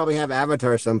else. You probably have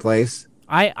Avatar someplace.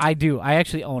 I do. I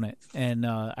actually own it, and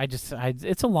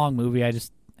it's a long movie. I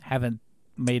just haven't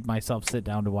made myself sit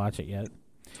down to watch it yet.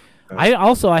 I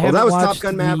haven't watched Top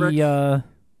Gun Maverick.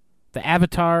 The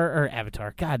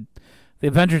Avatar. God, the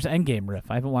Avengers Endgame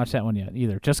riff. I haven't watched that one yet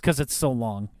either, just because it's so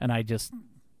long, and I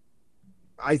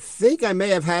think I may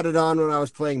have had it on when I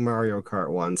was playing Mario Kart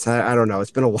once. I don't know.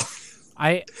 It's been a while.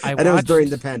 I know it was during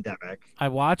the pandemic. I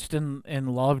watched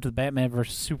and loved the Batman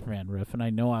vs Superman riff, and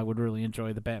I know I would really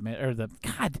enjoy the Batman or the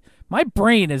God. My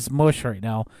brain is mush right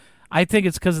now. I think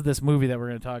it's because of this movie that we're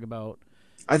going to talk about.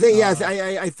 I think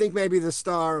I think maybe the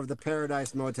star of the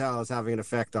Paradise Motel is having an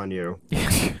effect on you.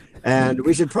 And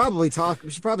we should probably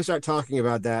start talking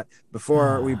about that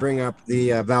before we bring up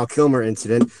the Val Kilmer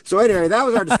incident. So anyway, that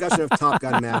was our discussion of Top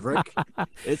Gun Maverick.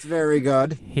 It's very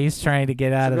good. He's trying to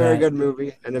get out of that. It's a very good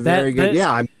movie and very good.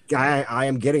 Yeah, I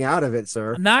am getting out of it,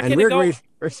 sir. I'm not going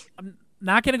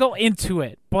to go into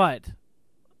it, but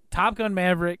Top Gun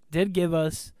Maverick did give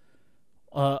us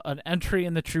an entry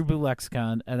in the True Blue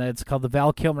Lexicon, and it's called the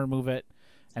Val Kilmer Movie,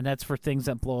 and that's for things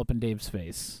that blow up in Dave's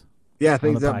face. Yeah,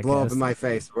 things that blow up in my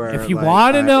face. If you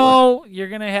want to know, you're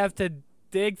going to have to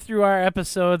dig through our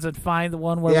episodes and find the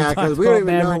one where we talked about Maverick. Yeah, because we don't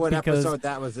even know what episode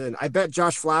that was in. I bet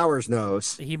Josh Flowers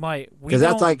knows. He might. Because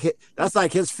that's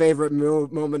like his favorite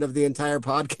moment of the entire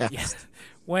podcast. Yeah.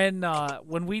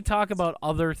 When we talk about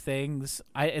other things,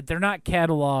 they're not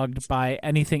cataloged by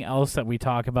anything else that we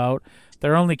talk about.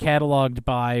 They're only cataloged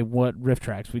by what riff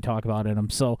tracks we talk about in them.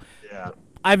 So yeah.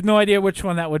 I have no idea which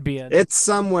one that would be in. It's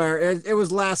somewhere. It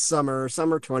was last summer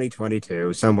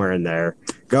 2022, somewhere in there.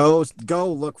 Go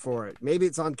look for it. Maybe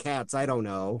it's on Cats. I don't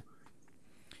know.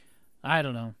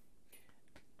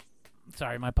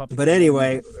 Sorry, my puppy. But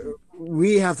anyway,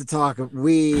 we have to talk.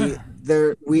 We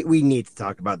need to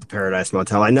talk about the Paradise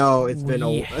Motel. I know it's been.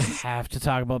 We have to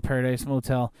talk about Paradise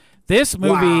Motel. This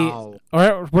movie,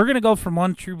 or we're gonna go from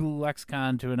one True Blue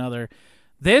Lexicon to another.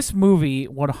 This movie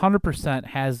 100%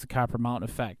 has the Copper Mountain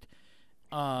effect.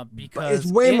 Because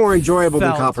it's way more enjoyable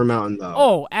than Copper Mountain, though.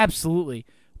 Oh, absolutely.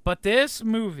 But this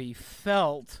movie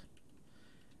felt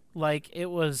like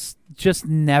it was just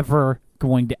never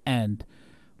going to end.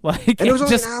 Like it was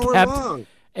only an hour long.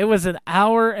 It was an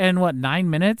hour and 9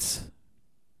 minutes?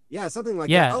 Yeah, something like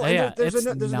that. Oh,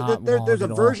 there's a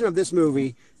version of this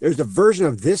movie. There's a version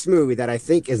of this movie that I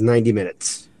think is 90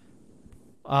 minutes.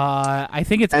 I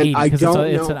think it's 80 because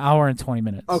it's an hour and 20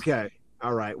 minutes. Okay.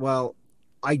 All right. Well,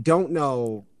 I don't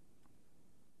know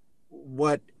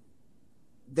what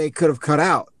they could have cut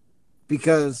out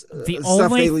because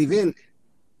stuff they leave in.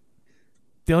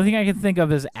 The only thing I can think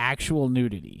of is actual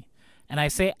nudity. And I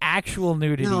say actual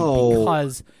nudity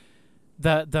because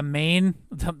the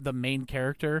main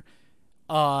character,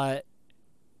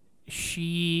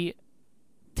 she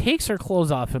takes her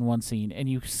clothes off in one scene, and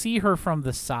you see her from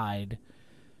the side.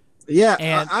 Yeah,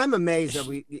 and I'm amazed that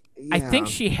we. Yeah. I think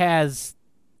she has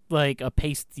like a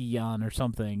pasty on or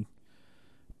something,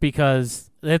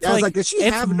 because it's like does she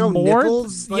have no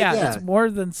nipples? It's more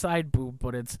than side boob,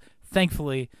 but it's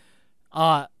thankfully.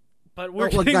 But we're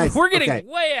getting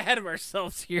way ahead of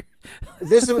ourselves here.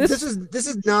 This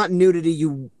is not nudity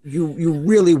you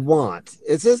really want.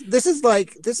 This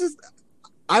is.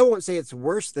 I won't say it's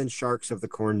worse than Sharks of the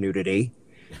Corn nudity,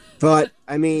 but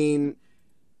I mean.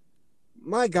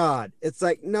 My God, it's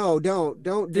like no, don't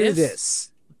do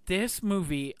this. This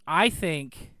movie, I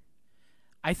think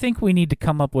we need to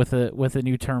come up with a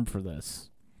new term for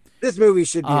this. This movie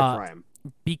should be a crime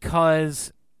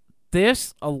because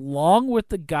this, along with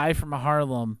The Guy from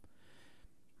Harlem,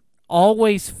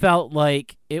 always felt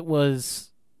like it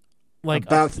was like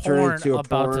about to turn into a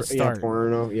to start. Yeah,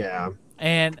 porno, yeah.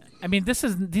 And I mean,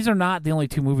 these are not the only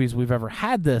two movies we've ever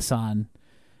had this on,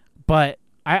 but.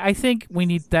 I think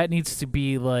that needs to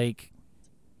be like.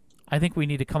 I think we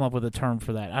need to come up with a term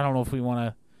for that. I don't know if we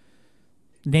want to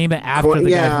name it after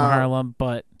the guy from Harlem,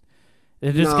 but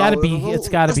it's got to be. It's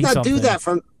got to be something.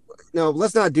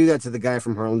 Let's not do that to the guy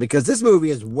from Harlem because this movie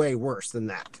is way worse than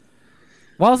that.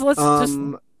 Well, let's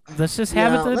just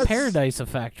have it the Paradise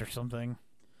Effect or something.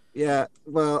 Yeah.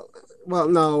 Well,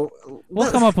 no.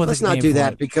 We'll come up with. Let's not do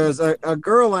that because a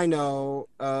girl I know.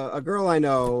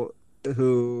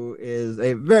 Who is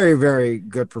a very, very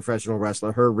good professional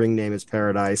wrestler. Her ring name is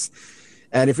Paradise.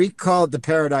 And if we call it the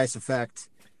Paradise Effect,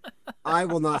 I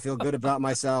will not feel good about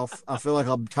myself. I'll feel like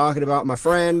I'm talking about my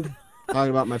friend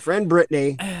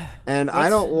Brittany. And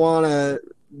I don't want to.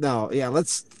 No, yeah,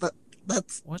 let's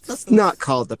not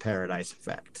call it the Paradise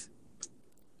Effect.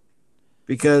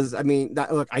 Because, I mean,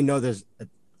 look, I know there's a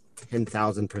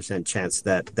 10,000% chance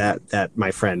that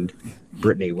my friend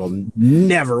Brittany will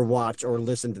never watch or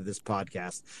listen to this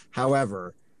podcast.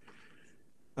 However,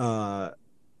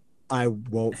 I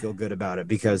won't feel good about it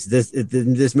because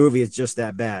this movie is just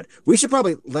that bad. We should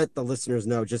probably let the listeners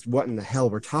know just what in the hell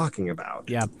we're talking about.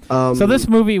 Yeah. So this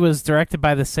movie was directed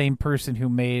by the same person who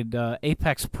made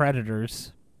Apex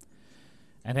Predators.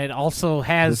 And it also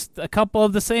has a couple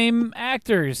of the same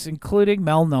actors, including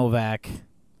Mel Novak.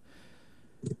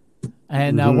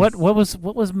 And what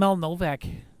was Mel Novak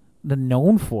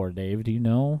known for, Dave? Do you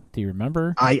know? Do you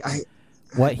remember?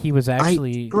 What he was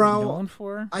actually known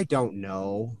for? I don't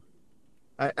know.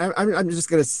 I'm just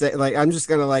gonna say I'm just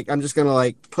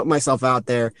gonna put myself out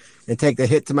there and take the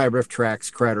hit to my riff tracks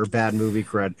cred or bad movie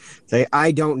cred. Say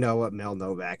I don't know what Mel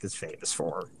Novak is famous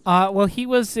for. Well, he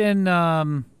was in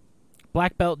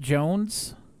Black Belt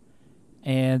Jones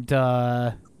and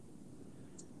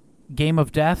Game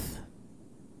of Death.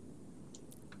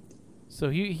 So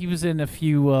he was in a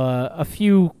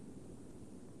few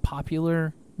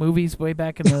popular movies way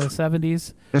back in the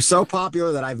 70s. They're so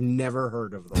popular that I've never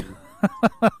heard of them.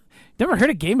 Never heard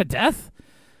of Game of Death?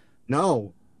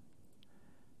 No.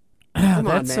 Come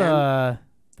on, man.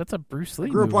 That's a Bruce Lee. I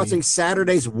grew up watching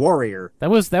Saturday's Warrior. That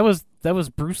was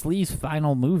Bruce Lee's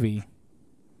final movie.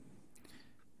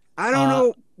 I don't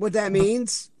know what that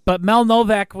means. But Mel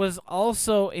Novak was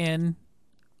also in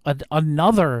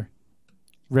another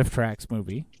Riff Tracks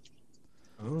movie.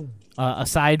 Oh.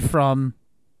 Aside from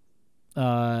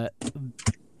God,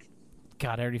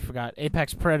 I already forgot.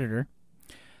 Apex Predator.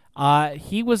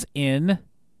 He was in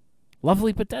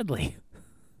Lovely but Deadly.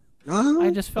 I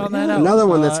just found that out. Another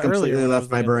one that's completely left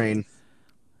my brain.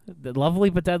 The Lovely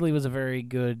but Deadly was a very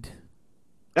good.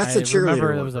 That's a cheerleader.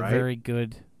 Remember, it was a very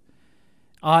good.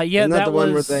 Yeah, Isn't that the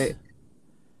one was. Where they...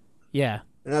 Yeah.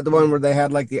 Isn't that the one where they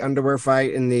had like the underwear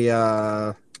fight in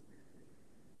the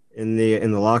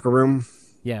locker room?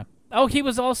 Yeah. Oh, he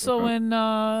was also in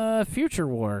Future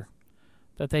War,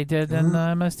 that they did in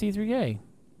MST3K.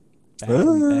 Back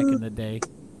in the day.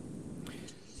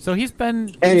 So he's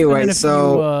been in a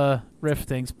few riff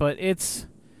things, but his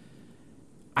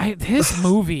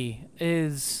movie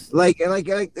is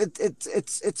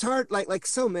it's hard like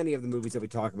so many of the movies that we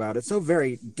talk about. It's so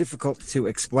very difficult to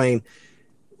explain.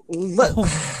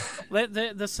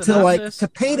 The synopsis, to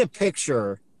paint a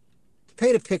picture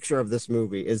of this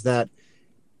movie is that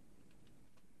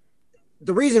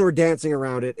the reason we're dancing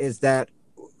around it is that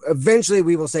eventually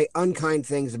we will say unkind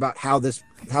things about how the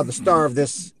star of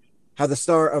this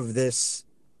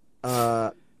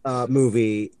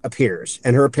movie appears,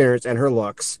 and her appearance and her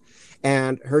looks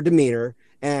and her demeanor,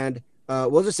 and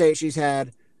we'll just say she's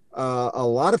had a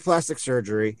lot of plastic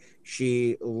surgery.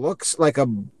 She looks like the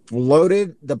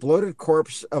bloated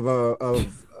corpse of a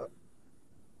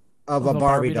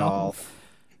Barbie doll.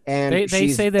 And they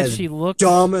say that she looks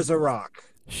dumb as a rock.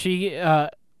 She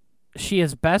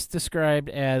is best described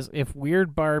as if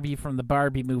Weird Barbie from the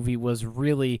Barbie movie was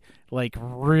really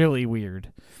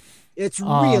weird. It's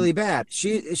really bad.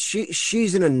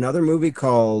 She's in another movie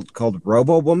called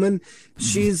Robo Woman.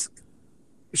 She's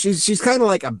kind of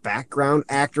like a background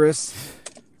actress,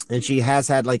 and she has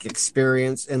had like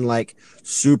experience in like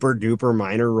super duper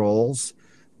minor roles,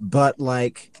 but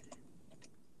like,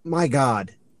 my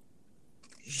God.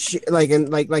 She like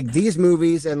these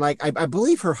movies, and like I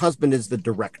believe her husband is the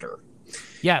director.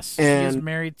 Yes, and she is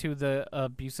married to the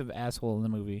abusive asshole in the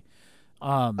movie,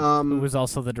 who was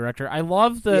also the director. I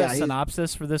love the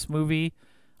synopsis for this movie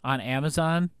on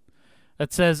Amazon.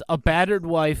 It says, a battered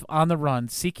wife on the run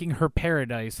seeking her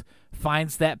paradise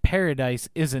finds that paradise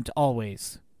isn't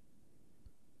always.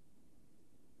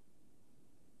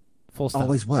 Full stop.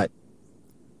 Always what?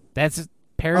 That's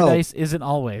paradise isn't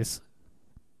always.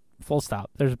 Full stop.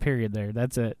 There's a period there.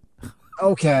 That's it.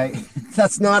 Okay,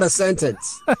 that's not a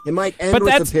sentence. It might end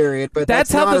with a period, but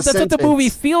that's not a sentence. That's what the movie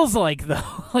feels like, though.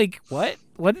 Like what?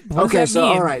 What does that mean? So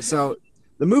all right, so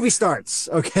the movie starts.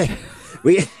 Okay,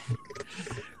 we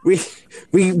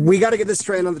got to get this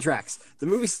train on the tracks. The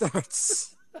movie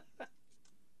starts.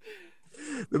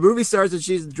 The movie starts, and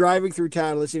she's driving through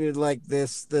town, listening to like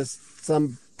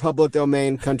some public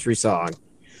domain country song.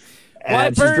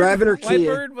 And she's driving her Kia. White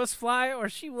bird must fly, or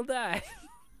she will die.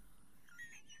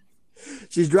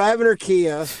 She's driving her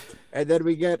Kia, and then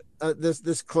we get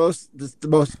the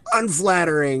most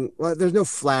unflattering. Well, there's no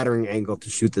flattering angle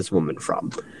to shoot this woman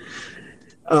from.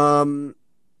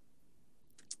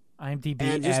 IMDb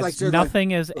adds,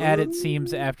 nothing is as it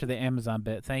seems after the Amazon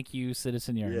bit. Thank you,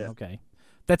 Citizen Yarn. Yeah. Okay,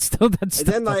 that still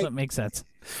doesn't make sense.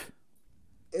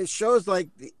 It shows like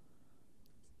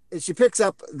she picks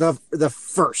up the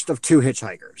first of two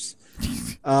hitchhikers.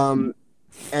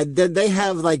 And then they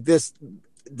have like this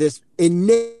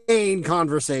inane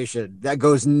conversation that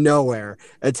goes nowhere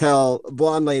until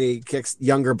blonde lady kicks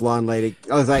younger blonde lady.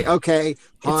 I was like, okay,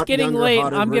 it's getting late.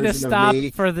 I'm going to stop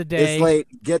for the day. It's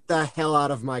late. Get the hell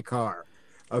out of my car.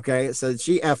 Okay, so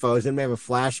she FOs, and we have a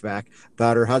flashback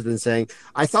about her husband saying,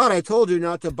 I thought I told you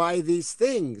not to buy these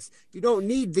things. You don't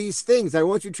need these things. I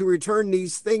want you to return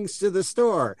these things to the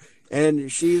store.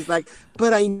 And she's like,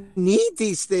 but I need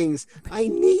these things. I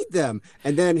need them.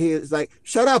 And then he is like,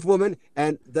 shut up, woman.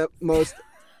 And the most,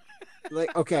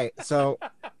 like, okay, so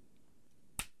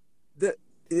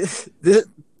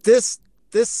this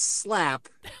slap,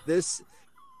 this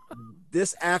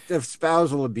act of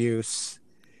spousal abuse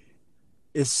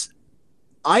is,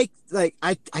 I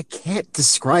can't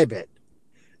describe it.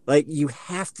 Like, you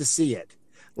have to see it.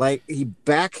 Like, he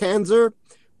backhands her,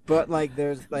 but like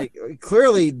there's like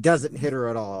clearly doesn't hit her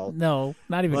at all. No,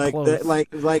 not even like close.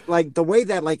 Like the way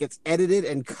that like it's edited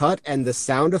and cut, and the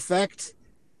sound effect,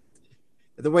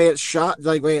 the way it's shot,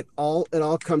 like the way it all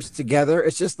comes together.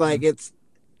 It's just like it's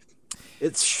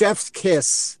chef's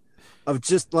kiss of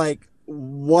just like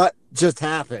what just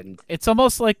happened. It's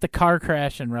almost like the car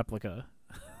crash in Replica.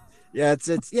 Yeah,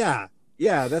 it's yeah.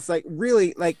 That's like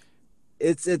really like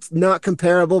it's not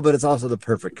comparable, but it's also the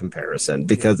perfect comparison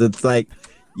because it's like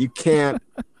you can't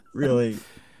really.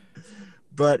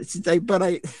 But it's like,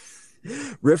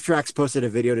 RiffTrax posted a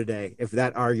video today. If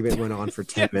that argument went on for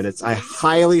 10 minutes, I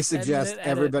highly suggest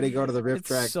everybody go to the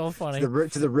RiffTrax. So funny. To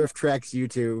the RiffTrax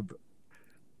YouTube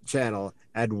channel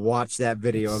and watch that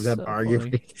video of them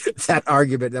arguing. That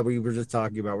argument that we were just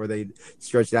talking about, where they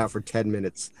stretched out for 10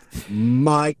 minutes.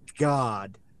 My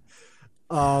God.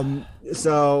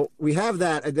 So we have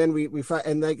that, and then we find,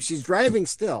 and like she's driving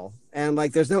still, and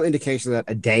like there's no indication that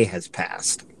a day has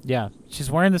passed. Yeah,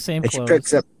 she's wearing the same clothes. She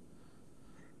picks up,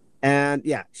 and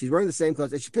yeah, she's wearing the same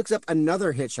clothes, and she picks up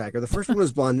another hitchhiker. The first one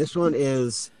was blonde. This one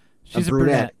is she's a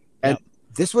brunette. And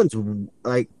this one's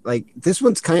like this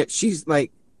one's kind of, she's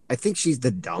like, I think she's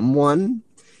the dumb one,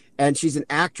 and she's an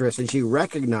actress, and she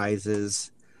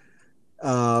recognizes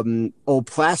old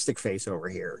plastic face over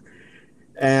here.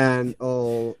 And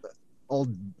old,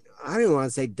 I don't even want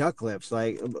to say duck lips,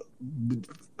 like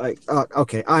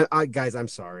okay, I guys, I'm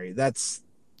sorry. That's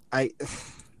I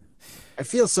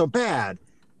feel so bad,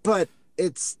 but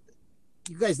it's,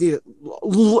 you guys need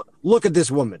to look at this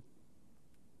woman,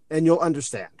 and you'll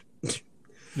understand.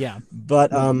 Yeah,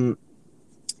 but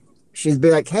she'd be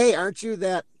like, "Hey, aren't you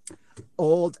that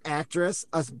old actress?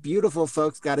 Us beautiful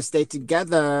folks got to stay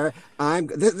together.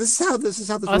 This is how this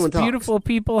woman talks. Us beautiful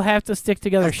people have to stick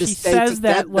together." She says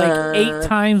that like 8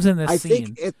 times in this scene. I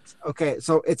think it's okay.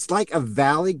 So it's like a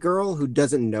Valley girl who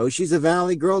doesn't know she's a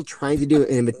Valley girl trying to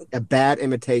do a bad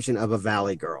imitation of a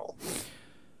Valley girl.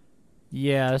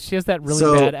 Yeah, she has that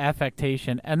really bad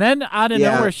affectation, and then out of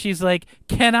nowhere, she's like,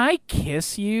 "Can I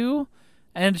kiss you?"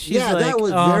 And she's like, that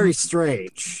was very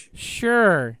strange.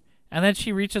 Sure. And then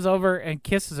she reaches over and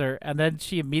kisses her, and then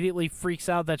she immediately freaks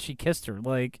out that she kissed her.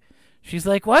 Like, she's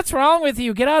like, "What's wrong with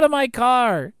you? Get out of my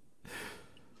car."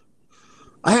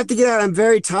 I have to get out. I'm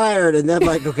very tired. And then,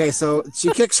 like, okay, so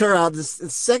she kicks her out. The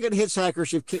second hitchhiker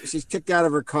she's kicked out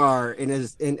of her car in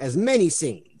as many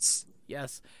scenes.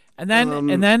 Yes. And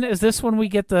then is this when we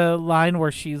get the line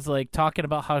where she's like talking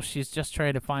about how she's just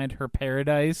trying to find her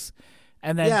paradise,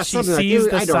 and then she sees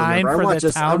the sign for the town named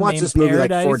Paradise. I watched this movie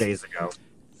like 4 days ago.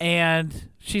 And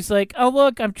she's like, "Oh,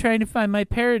 look, I'm trying to find my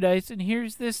paradise, and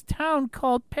here's this town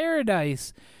called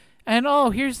Paradise. And,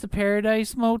 oh, here's the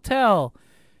Paradise Motel."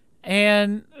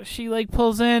 And she, like,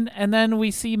 pulls in, and then we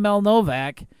see Mel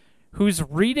Novak, who's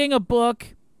reading a book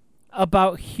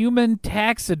about human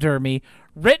taxidermy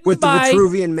with the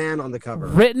Vitruvian Man on the cover.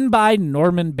 Written by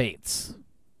Norman Bates.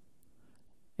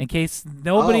 In case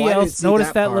nobody else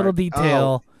noticed that little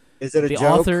detail. Is it a joke? The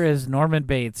author is Norman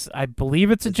Bates. I believe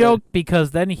it's a joke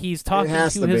because then he's talking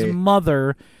to his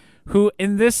mother, who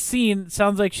in this scene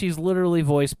sounds like she's literally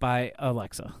voiced by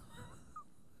Alexa.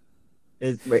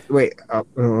 Wait. Oh,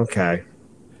 okay.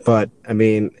 But, I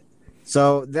mean,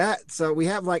 so we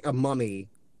have like a mummy.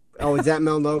 Oh, is that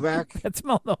Mel Novak? That's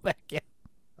Mel Novak, yeah.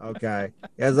 Okay.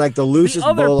 It's like the loosest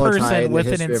bolo tie in the with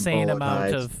history an insane of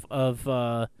amount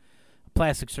of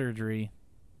plastic surgery.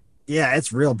 Yeah,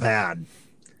 it's real bad.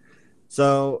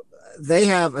 So they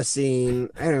have a scene.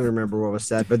 I don't remember what was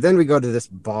said, but then we go to this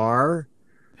bar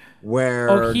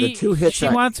where the two hitchhikers. She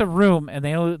wants a room, and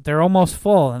they're almost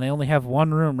full, and they only have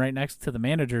one room right next to the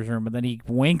manager's room. And then he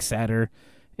winks at her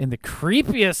in the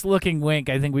creepiest looking wink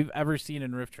I think we've ever seen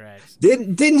in RiffTrax.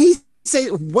 Didn't he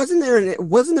say? Wasn't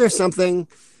there something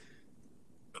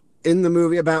in the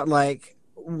movie about like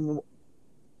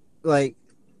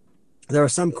there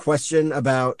was some question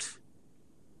about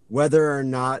whether or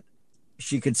not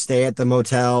she could stay at the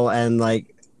motel and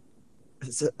like,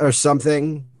 or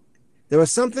something. There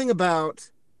was something about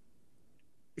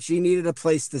she needed a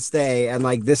place to stay, and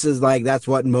like this is like that's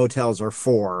what motels are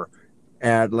for.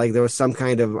 And like there was some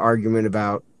kind of argument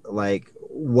about like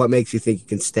what makes you think you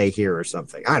can stay here or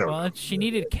something. I don't know. Well, she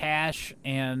needed cash,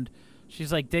 and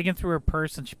she's like digging through her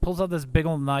purse, and she pulls out this big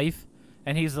old knife,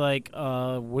 and he's like, what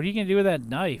are you gonna do with that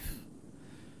knife?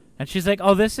 And she's like,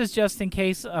 oh, this is just in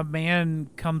case a man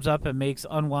comes up and makes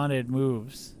unwanted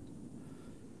moves.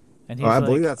 And he's I like,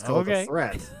 believe that's called okay. a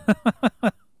threat.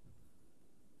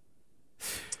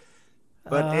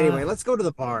 But anyway, let's go to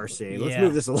the bar scene. Let's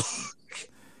move this along.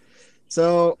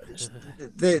 So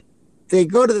they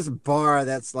go to this bar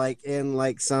that's like in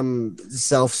like some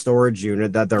self-storage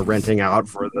unit that they're renting out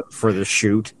for the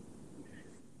shoot.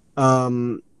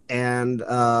 And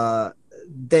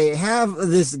they have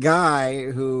this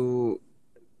guy who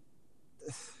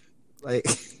like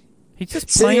he's just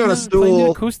sitting on a stool, playing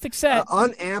an acoustic set,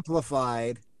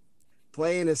 unamplified,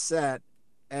 playing a set,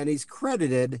 and he's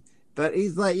credited. But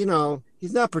he's like,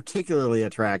 he's not particularly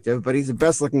attractive, but he's the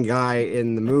best looking guy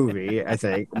in the movie, I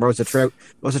think. Most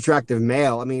attractive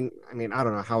male. I mean, I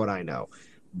don't know. How would I know?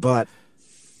 But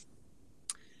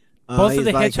both of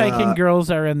the hitchhiking girls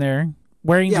are in there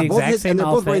wearing the exact same and they're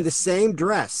outfit. both wearing the same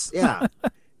dress. Yeah.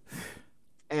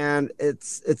 And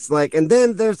it's like, and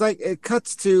then there's like, it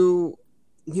cuts to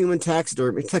human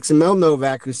taxidermy, Mel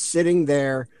Novak, who's sitting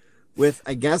there with,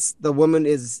 I guess the woman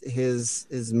is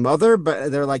his mother, but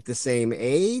they're like the same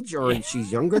age, or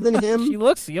she's younger than him. She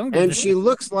looks younger, and she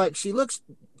looks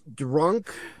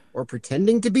drunk or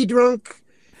pretending to be drunk,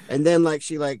 and then like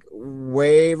she like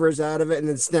wavers out of it and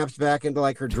then snaps back into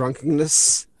like her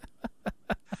drunkenness.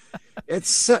 It's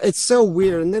so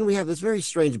weird. And then we have this very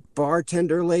strange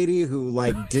bartender lady who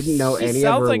like didn't know any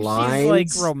of her lines.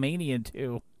 She's like Romanian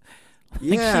too.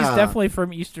 Yeah, she's definitely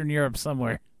from Eastern Europe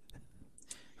somewhere.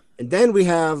 And then we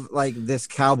have like this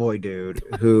cowboy dude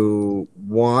who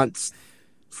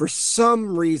for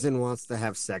some reason wants to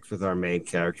have sex with our main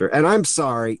character. And I'm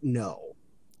sorry, no.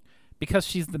 Because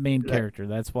she's the main character.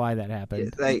 That's why that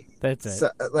happened. That's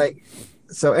it.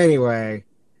 So anyway,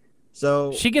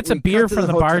 she gets a beer from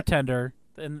the bartender,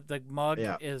 and the mug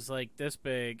is like this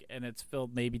big, and it's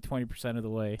filled maybe 20% of the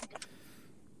way.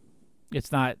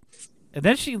 It's not. And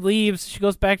then she leaves. She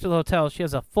goes back to the hotel. She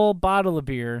has a full bottle of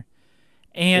beer.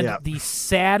 And the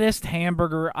saddest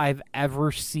hamburger I've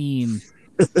ever seen.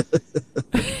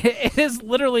 It is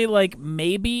literally like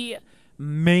maybe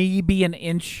an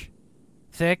inch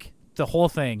thick. The whole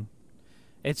thing.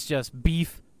 It's just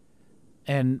beef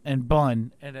and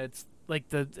bun, and it's like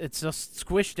it's just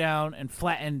squished down and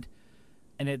flattened,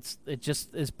 and it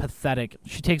just is pathetic.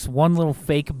 She takes one little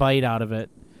fake bite out of it.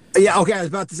 Yeah, okay. I was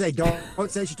about to say,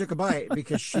 don't say she took a bite,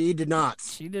 because she did not.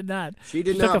 She did not. She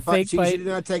did not. She did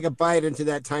not take a bite into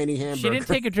that tiny hamburger. She didn't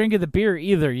take a drink of the beer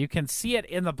either. You can see it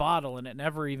in the bottle, and it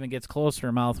never even gets close to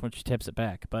her mouth when she tips it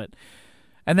back.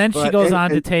 And then she goes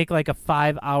on to take like a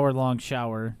 5-hour-long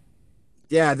shower.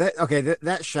 Yeah.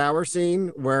 That shower scene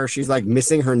where she's like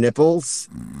missing her nipples.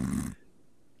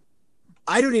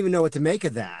 I don't even know what to make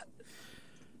of that.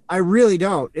 I really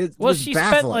don't. She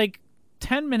spent like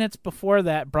 10 minutes before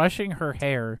that brushing her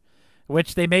hair,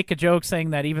 which they make a joke saying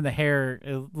that even the hair,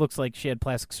 it looks like she had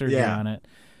plastic surgery on it.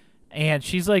 And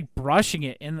she's like brushing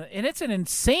it, and it's an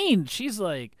insane. She's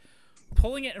like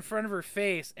pulling it in front of her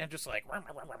face and just like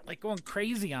going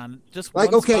crazy on just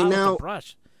like one spot with the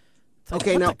brush.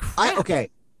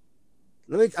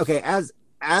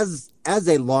 As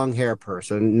a long hair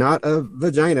person, not a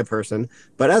vagina person,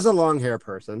 but as a long hair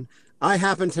person, I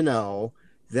happen to know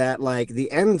that like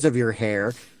the ends of your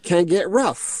hair can get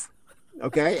rough,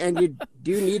 okay, and you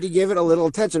do need to give it a little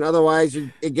attention, otherwise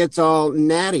it gets all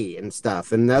natty and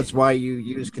stuff, and that's why you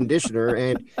use conditioner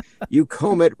and you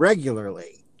comb it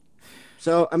regularly.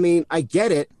 So I mean, I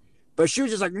get it, but she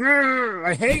was just like,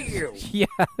 I hate you. Yeah,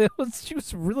 she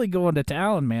was really going to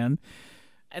town, man.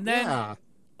 And then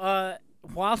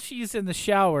while she's in the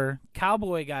shower,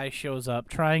 cowboy guy shows up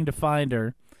trying to find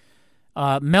her.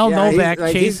 Mel Novak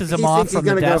chases him off from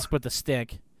the desk with a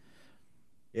stick.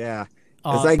 Yeah,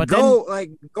 it's like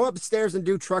go upstairs and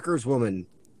do trucker's woman.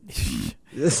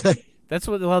 That's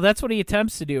what he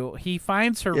attempts to do. He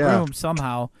finds her room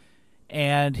somehow,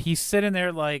 and he's sitting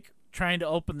there like trying to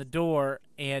open the door,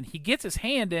 and he gets his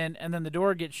hand in, and then the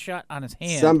door gets shut on his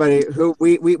hand. Somebody who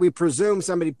we presume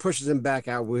somebody pushes him back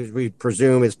out. We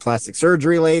presume is plastic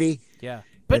surgery lady. Yeah,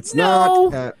 but it's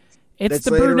not. It's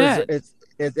the brunette.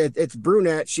 It's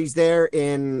brunette. She's there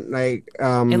in like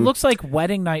it looks like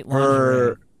wedding night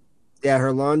lingerie. Yeah,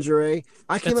 her lingerie.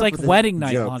 It's like wedding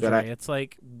night lingerie. It's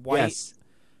like white. Yes.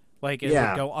 Like it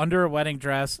would go under a wedding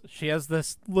dress. She has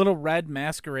this little red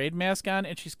masquerade mask on,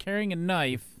 and she's carrying a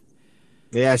knife.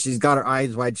 Yeah, she's got her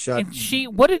eyes wide shut. And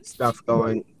stuff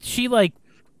going? She like,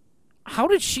 how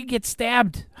did she get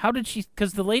stabbed? How did she?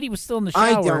 Because the lady was still in the shower.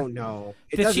 I don't know.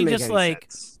 Did she just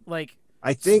sense.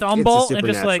 I think stumble it's a and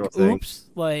just like thing. oops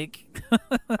like?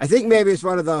 I think maybe it's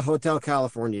one of the Hotel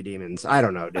California demons. I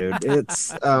don't know, dude.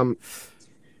 It's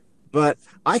but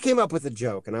I came up with a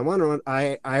joke, and I want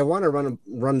to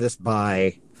run this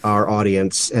by our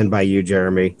audience and by you,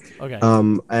 Jeremy. Okay.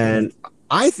 And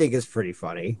I think it's pretty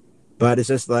funny, but it's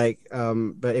just like,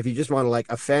 but if you just want to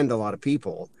like offend a lot of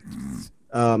people,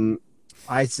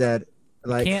 I said,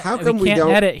 like, how come we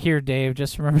don't edit here, Dave?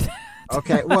 Just remember that.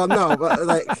 Okay. Well, no, but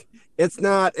like. It's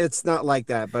not like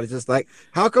that, but it's just like,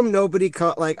 how come nobody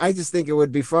call, like, I just think it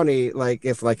would be funny, like,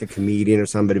 if like a comedian or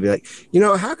somebody be like,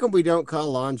 how come we don't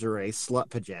call lingerie slut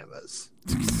pajamas?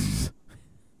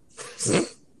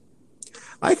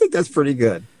 I think that's pretty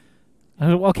good.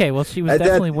 Okay, well, she was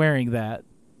definitely wearing that.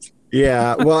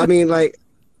 Yeah, well, I mean, like,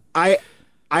 I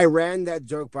ran that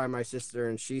joke by my sister,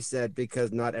 and she said,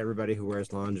 because not everybody who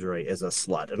wears lingerie is a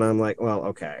slut. And I'm like, well,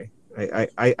 okay.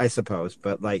 I suppose,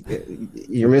 but like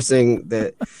you're missing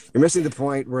the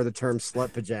point where the term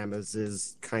slut pajamas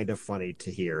is kind of funny to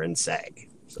hear and say.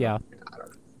 So, yeah. I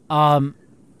don't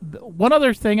know. One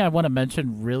other thing I want to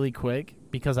mention really quick,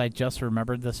 because I just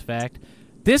remembered this fact.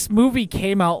 This movie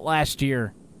came out last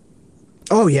year.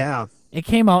 Oh yeah. It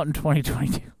came out in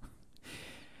 2022.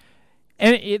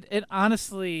 And it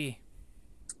honestly,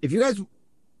 and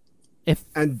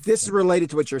this is related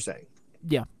to what you're saying.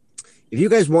 Yeah. If you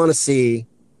guys want to see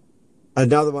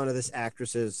another one of this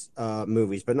actress's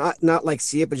movies, but not like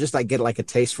see it, but just like get like a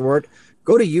taste for it,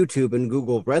 go to YouTube and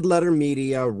Google Red Letter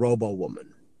Media Robo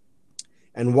Woman,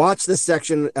 and watch this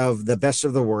section of the best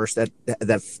of the worst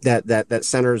that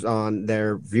centers on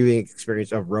their viewing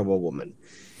experience of Robo Woman.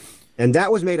 And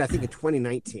that was made, I think, in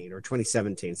 2019 or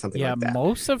 2017, something like that.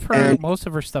 Yeah, most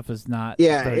of her stuff is not.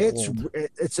 Yeah, very old.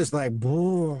 It's just like,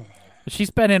 whoa. She's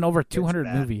been in over 200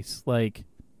 movies, like.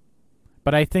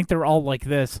 But I think they're all like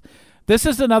this. This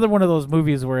is another one of those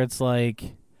movies where it's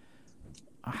like,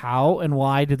 how and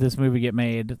why did this movie get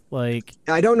made? Like,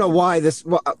 I don't know why this.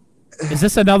 Well, is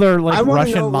this another like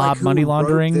Russian mob money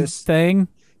laundering thing?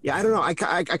 Yeah, I don't know. I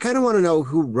kind of want to know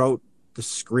who wrote the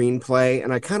screenplay,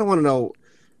 and I kind of want to know.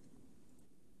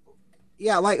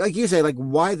 Yeah, like you say, like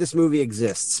why this movie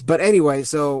exists. But anyway,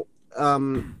 so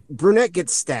Brunette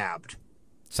gets stabbed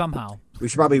somehow. We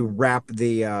should probably wrap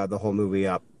the whole movie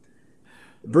up.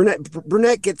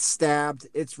 Brunette gets stabbed.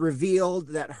 It's revealed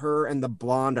that her and the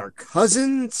blonde are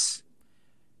cousins,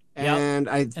 and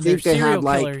I think they had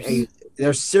like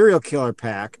their serial killer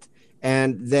pact,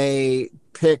 and they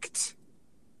picked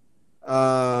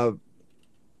plastic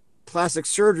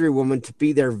surgery woman to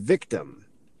be their victim.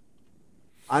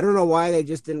 I don't know why they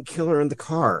just didn't kill her in the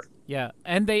car. Yeah,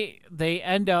 and they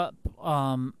end up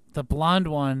the blonde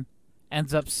one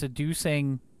ends up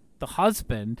seducing the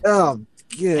husband. Oh.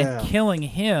 Yeah. And killing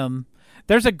him.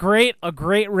 There's a great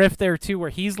riff there too, where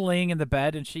he's laying in the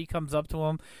bed and she comes up to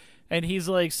him, and he's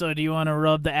like, "So do you want to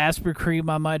rub the Asper cream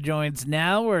on my joints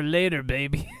now or later,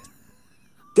 baby?"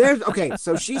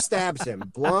 So she stabs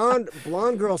him. Blonde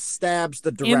girl stabs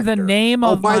the director in the name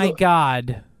of my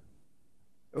God.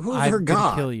 Who's her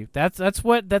God? Kill you. That's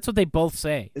what they both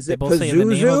say. Is they it both say in the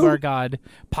name of our God,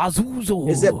 Pazuzu.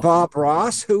 Is it Bob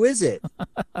Ross? Who is it?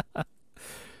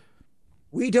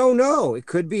 We don't know. It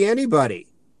could be anybody.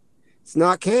 It's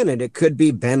not canon. It could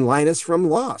be Ben Linus from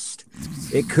Lost.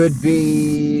 It could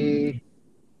be,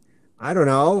 I don't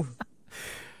know.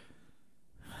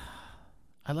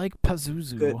 I like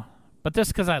Pazuzu. But that's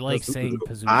because I like saying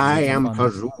Pazuzu. I am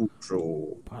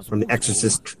Pazuzu. From The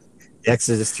Exorcist.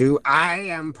 Exorcist 2. I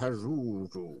am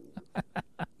Pazuzu.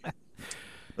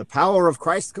 The power of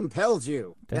Christ compels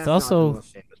you. That's also not the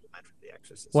most famous line from The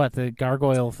Exorcist. What, the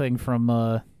gargoyle thing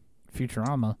from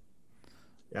Futurama.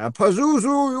 Yeah, Pazuzu,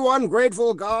 you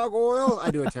ungrateful gargoyle.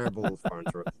 I do a terrible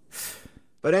Farnsworth.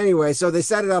 But anyway, so they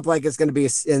set it up like it's going to be,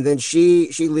 and then she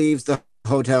leaves the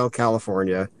Hotel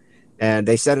California, and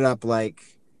they set it up like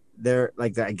they're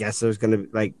like, I guess there's going to be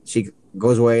like, she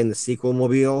goes away in the sequel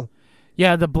mobile.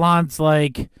 Yeah, the blonde's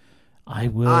like,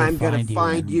 I'm going to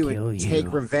find you and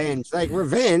take revenge. Like,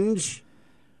 revenge?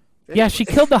 Yeah, she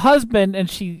killed the husband, and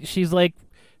she's like,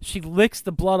 she licks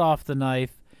the blood off the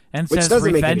knife. And says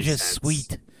revenge is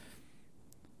sweet.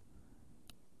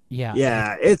 Yeah.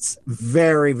 Yeah, it's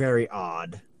very, very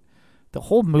odd. The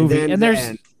whole movie. And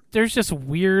there's just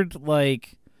weird,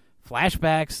 like,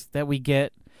 flashbacks that we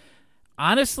get.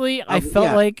 Honestly, I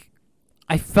felt like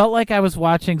I was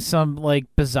watching some like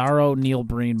Bizarro Neil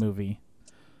Breen movie.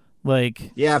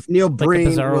 Like if Neil Breen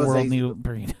like a Bizarro was World Neil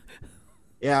Breen.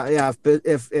 Yeah.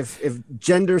 If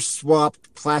gender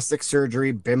swapped plastic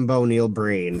surgery bimbo Neil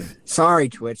Breen. Sorry,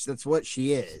 Twitch, that's what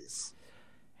she is.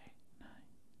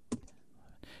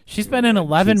 She's been in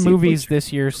 11 movies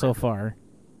this year so far.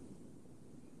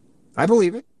 I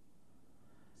believe it.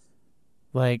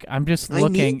 Like, I'm just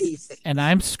looking, and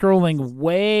I'm scrolling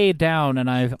way down, and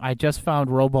I just found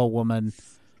Robo Woman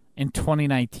in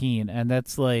 2019, and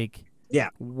that's like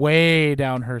way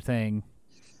down her thing,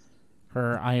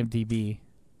 her IMDb.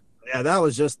 Yeah, that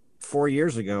was just 4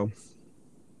 years ago.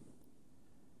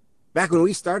 Back when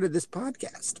we started this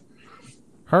podcast.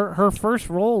 Her first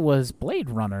role was Blade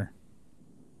Runner.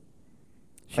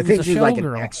 I think she's like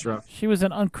an extra. She was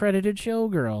an uncredited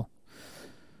showgirl.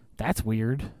 That's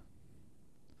weird.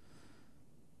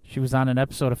 She was on an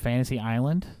episode of Fantasy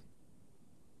Island.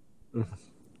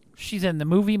 She's in the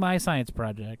movie My Science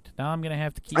Project. Now I'm going to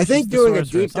have to keep... I think doing a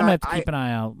deep dive... I'm going to have to keep an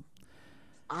eye out.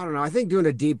 I don't know. I think doing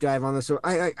a deep dive on this...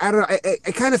 I don't know.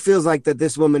 It kind of feels like that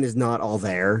this woman is not all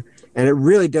there. And it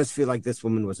really does feel like this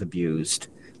woman was abused.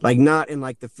 Like, not in,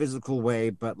 like, the physical way,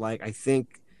 but, like, I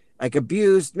think... Like,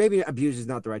 abused... Maybe abused is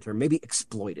not the right term. Maybe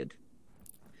exploited.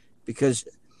 Because...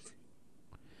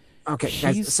 Okay,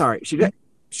 guys, sorry. She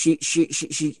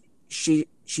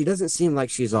doesn't seem like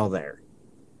she's all there.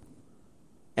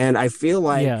 And I feel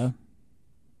like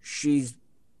she's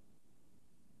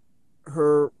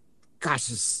her gosh,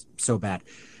 this is so bad.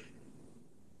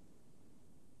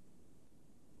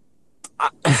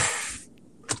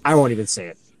 I won't even say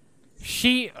it.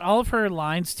 All of her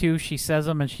lines too, she says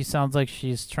them and she sounds like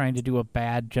she's trying to do a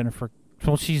bad Jennifer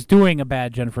she's doing a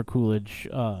bad Jennifer Coolidge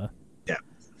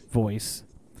voice.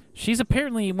 She's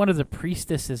apparently one of the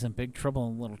priestesses in Big Trouble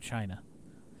in Little China.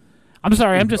 I'm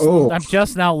sorry, I'm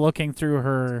just now looking through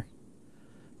her.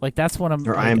 Like that's what I'm.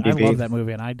 I love that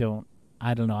movie, and I don't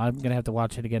know. I'm gonna have to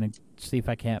watch it again and see if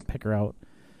I can't pick her out.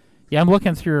 Yeah, I'm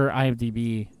looking through her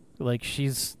IMDb. Like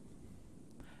she's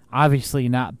obviously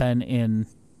not been in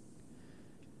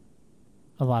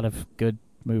a lot of good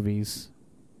movies.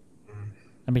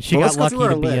 I mean, she got lucky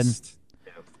to be in.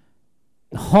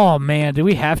 Oh man, do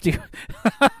we have to?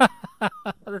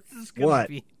 This is gonna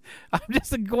be. I'm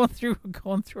just going through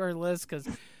our list because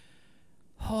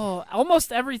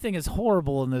almost everything is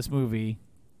horrible in this movie,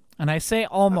 and I say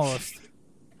almost.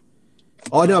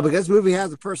 Oh no, because this movie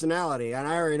has a personality, and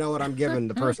I already know what I'm giving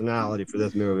the personality for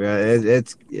this movie.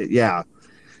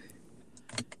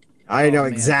 I know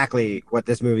exactly what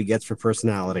this movie gets for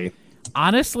personality.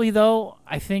 Honestly, though,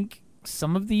 I think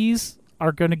some of these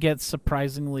are going to get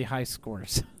surprisingly high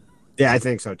scores. Yeah, I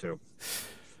think so too.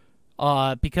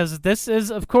 Because this is,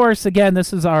 of course, again,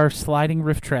 this is our sliding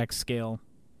riff track scale.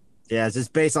 Yeah, it's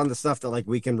just based on the stuff that like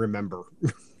we can remember.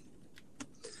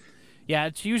 Yeah,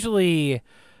 it's usually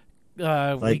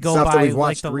like we go stuff by that we've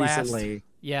watched like the recently. Last,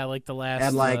 yeah, like the last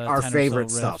and like our favorite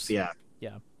so stuff. Yeah.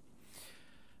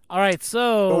 All right,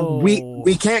 so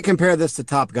we can't compare this to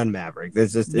Top Gun Maverick.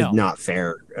 This is not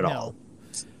fair at all.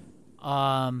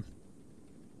 Oh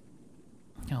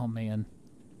man.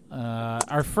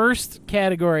 Our first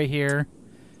category here,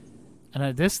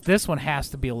 and this one has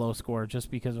to be a low score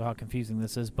just because of how confusing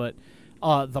this is, but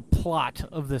the plot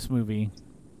of this movie.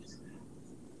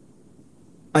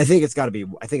 I think it's got to be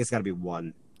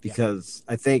 1 because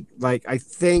I think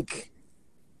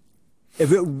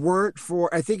if it weren't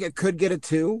for, I think it could get a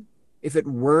 2 if it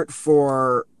weren't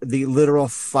for the literal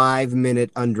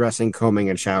 5-minute undressing, combing,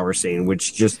 and shower scene,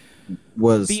 which just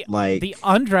was the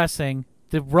undressing,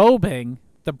 the robing,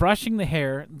 the brushing the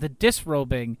hair, the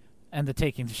disrobing, and the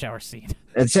taking the shower scene.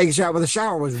 And taking a shower, but the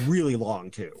shower was really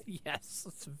long too. Yes,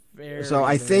 it's very. So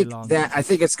I think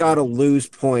it's got to lose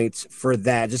points for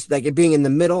that, just like it being in the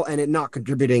middle and it not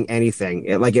contributing anything.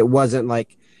 It wasn't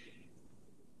like.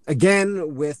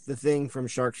 Again, with the thing from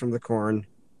Sharks from the Corn,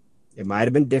 it might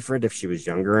have been different if she was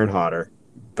younger and hotter,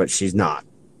 but she's not,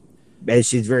 and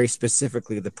she's very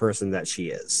specifically the person that she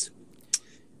is.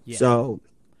 Yeah. So,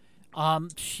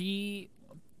 when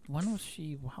was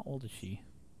she? How old is she?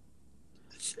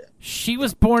 She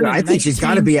was born. I think she's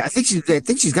got to be. I think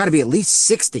she's got to be at least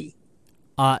 60.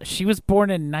 She was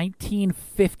born in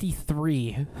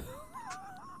 1953.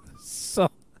 So.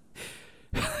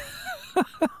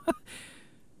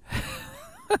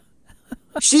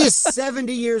 She is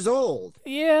 70 years old.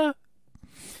 Yeah.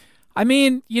 I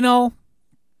mean,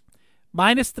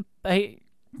 minus the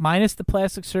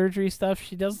plastic surgery stuff,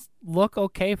 she does look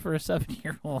okay for a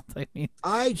 70-year-old. I mean,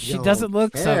 she doesn't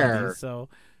look 70, so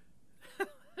I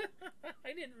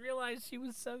didn't realize she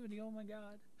was 70. Oh my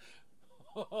god.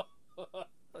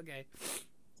 Okay.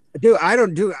 Dude, I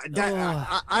don't do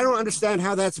that. I don't understand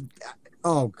how that's.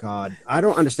 Oh God, I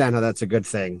don't understand how that's a good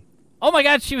thing. Oh my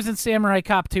God, she was in Samurai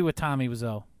Cop 2 with Tommy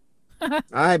Wiseau.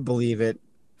 I believe it.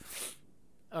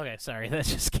 Okay, sorry, that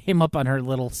just came up on her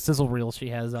little sizzle reel she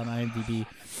has on IMDb.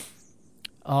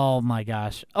 Oh my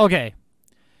gosh. Okay.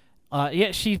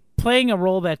 Yeah, she's playing a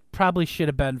role that probably should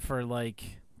have been for like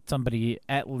somebody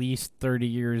at least 30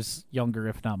 years younger,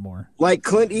 if not more. Like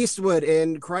Clint Eastwood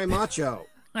in Cry Macho.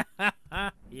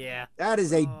 Yeah. That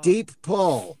is a deep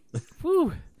pull.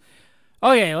 Whew.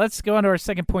 Okay, let's go on to our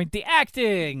second point, the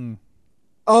acting.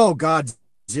 Oh God,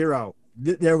 zero.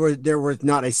 There was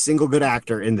not a single good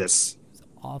actor in this. It's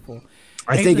awful.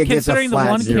 I think it gets a flat considering the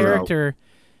one zero. Character,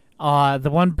 the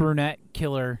one brunette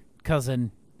killer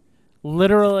cousin,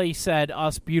 literally said,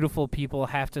 "Us beautiful people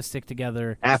have to stick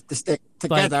together." Have to stick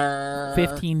together. Like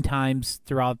 15 times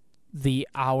throughout the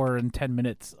hour and 10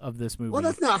 minutes of this movie. Well,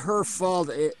 that's not her fault.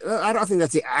 I don't think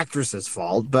that's the actress's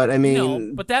fault, but I mean...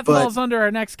 No, but that falls under our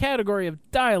next category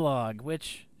of dialogue,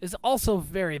 which is also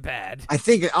very bad. I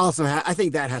think it also I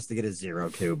think that has to get a zero,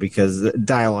 too, because the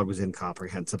dialogue was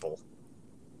incomprehensible.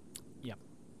 Yep.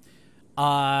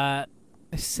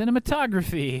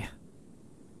 Cinematography.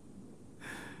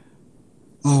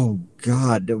 Oh,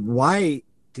 God. Why...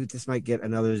 Dude, this might get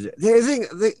another...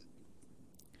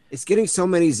 It's getting so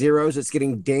many zeros. It's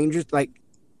getting dangerous. Like,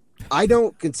 I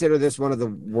don't consider this one of the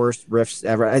worst riffs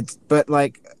ever. But,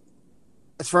 like,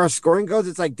 as far as scoring goes,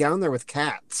 it's, like, down there with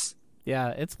Cats.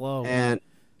 Yeah, it's low.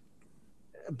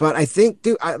 But I think,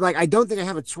 dude, I don't think I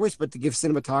have a choice but to give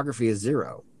cinematography a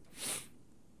zero.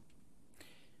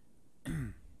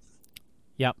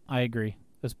 Yep, I agree.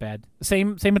 That's bad.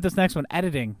 Same with this next one.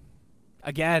 Editing.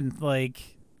 Again,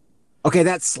 like... Okay,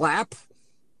 that slap...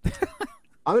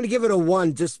 I'm going to give it a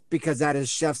 1 just because that is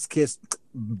Chef's Kiss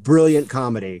brilliant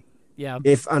comedy. Yeah.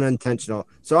 If unintentional.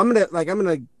 So I'm going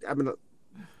to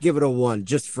give it a 1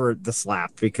 just for the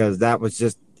slap because that was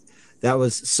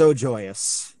so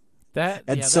joyous.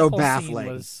 And so that whole baffling.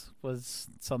 Scene was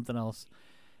something else.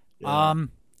 Yeah.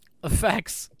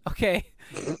 Effects. Okay.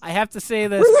 I have to say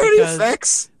this Were there any because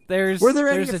effects? There's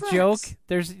a joke.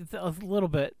 There's a little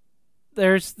bit.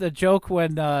 There's the joke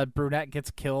when Brunette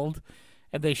gets killed.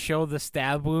 And they show the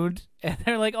stab wound, and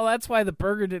they're like, "Oh, that's why the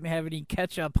burger didn't have any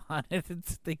ketchup on it.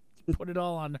 They put it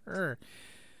all on her."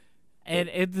 And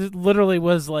it literally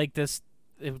was like this.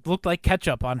 It looked like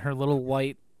ketchup on her little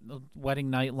white wedding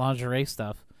night lingerie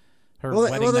stuff.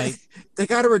 Night. They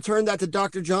got to return that to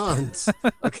Dr. John's.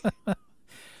 Okay.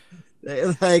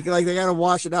 They got to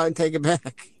wash it out and take it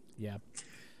back. Yeah.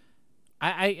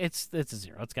 It's a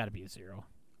zero. It's got to be a zero.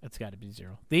 It's got to be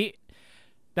zero.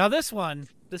 Now this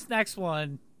next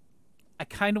one, I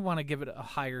kind of want to give it a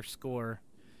higher score,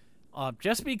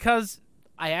 just because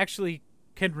I actually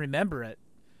can remember it.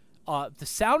 The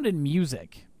sound and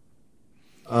music.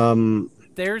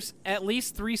 There's at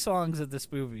least 3 songs of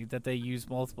this movie that they use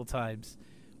multiple times.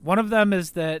 One of them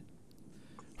is that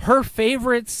her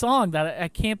favorite song that I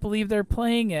can't believe they're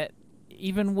playing it,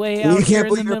 even way out here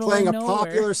in the middle of nowhere. You can't believe you're playing a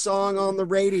popular song on the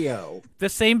radio. The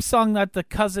same song that the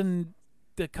cousin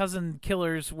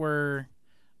killers were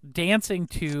dancing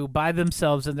to by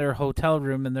themselves in their hotel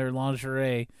room in their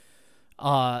lingerie,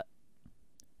 and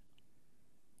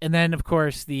then of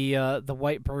course the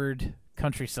White Bird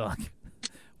country song.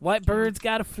 White bird's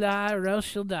gotta fly or else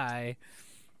she'll die.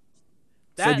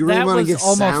 That was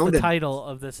almost the title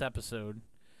of this episode.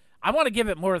 I want to give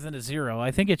it more than a 0.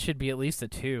 I think it should be at least a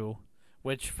 2.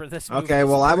 Which for this movie okay,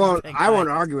 well I won't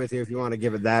argue with you if you want to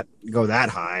give it go that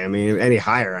high. I mean, any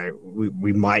higher,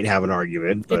 we might have an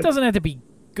argument. But... It doesn't have to be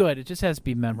good; it just has to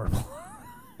be memorable.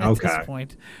 At this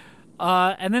point,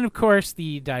 and then of course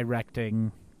the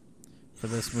directing for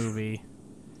this movie.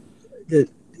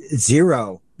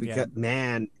 0 because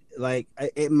man, like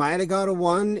it might have got a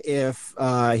 1 if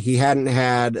he hadn't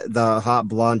had the hot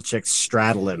blonde chick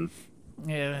straddle him.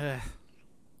 Yeah.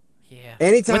 Yeah.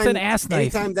 Anytime, with an ass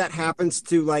knife. Anytime that happens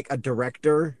to like a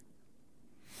director,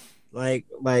 like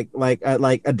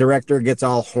a director gets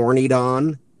all hornied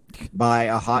on by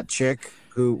a hot chick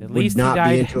who would not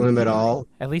be into him at all.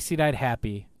 At least he died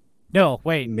happy. No,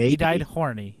 wait, maybe. He died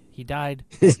horny. He died.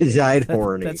 He died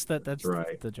horny. That's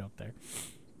right. The joke there.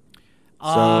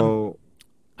 So,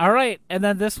 all right, and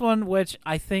then this one, which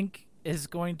I think is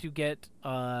going to get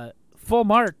full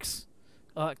marks.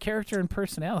 Character and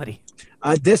personality.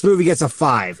 This movie gets a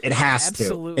 5. It has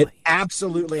absolutely. to. It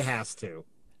absolutely has to.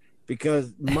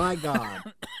 Because, my God,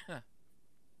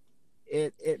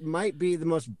 it might be the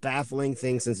most baffling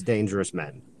thing since Dangerous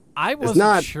Men. I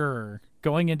wasn't sure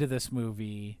going into this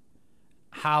movie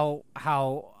how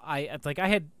I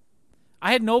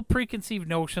I had no preconceived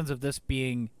notions of this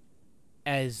being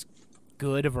as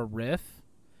good of a riff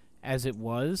as it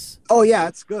was. Oh yeah,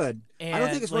 it's good. And I don't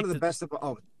think it's like one of the best of.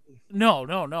 Oh,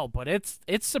 no, but it's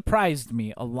surprised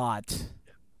me a lot.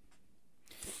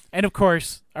 And of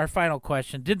course, our final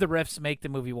question: did the riffs make the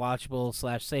movie watchable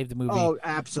 / save the movie? Oh,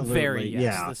 absolutely. Very yes.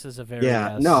 Yeah. This is a very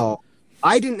yeah. yes. No,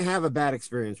 I didn't have a bad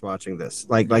experience watching this.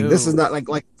 Like this is not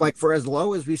like for as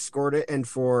low as we scored it, and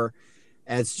for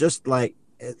as just I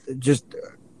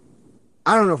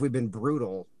don't know if we've been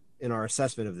brutal in our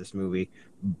assessment of this movie,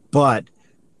 but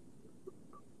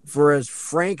for as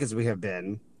frank as we have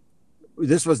been,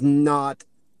 this was not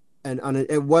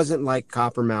it wasn't like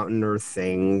Copper Mountain or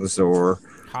Things or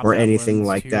anything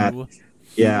like that.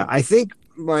 Yeah, I think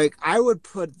like I would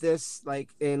put this like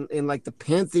in like the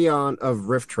pantheon of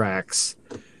riff tracks.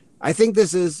 I think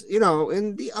this is,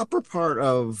 in the upper part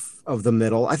of the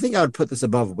middle. I think I would put this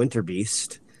above Winter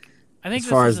Beast. I think as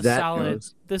far this is as a that solid.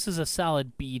 goes. This is a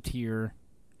solid B tier.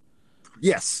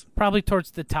 Yes, Probably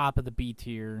towards the top of the B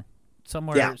tier,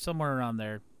 somewhere around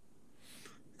there.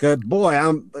 good boy.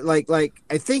 I'm like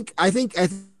I think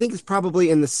it's probably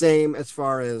in the same as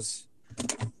far as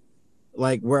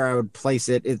like where I would place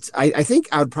it. I think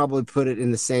I would probably put it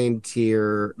in the same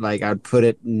tier. Like I'd put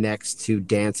it next to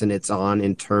Dancing It's On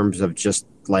in terms of just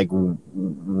like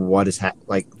what is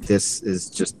like this is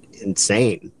just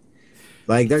insane.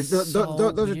 Like those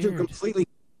are two completely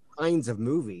kinds of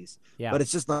movies. Yeah. But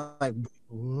it's just like,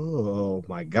 oh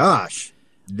my gosh,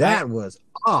 that was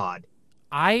odd.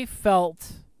 I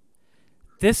felt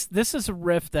this is a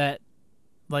riff that,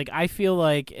 like, I feel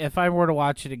like if I were to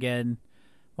watch it again,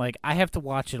 like I have to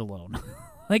watch it alone.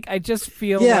 Like I just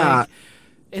feel like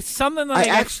it's something that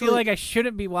I feel like I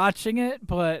shouldn't be watching it,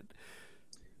 but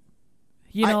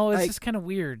it's just kind of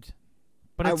weird.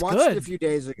 But it's good. I watched it a few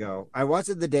days ago. I watched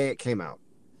it the day it came out,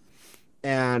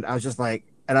 and I was just like,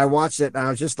 and I watched it, and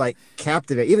I was just like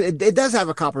captivated. Even it does have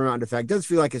a Copper Mountain effect. It does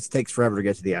feel like it takes forever to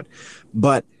get to the end,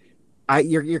 but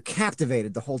you're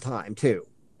captivated the whole time too.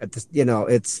 At this,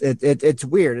 it's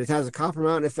weird. It has a Copper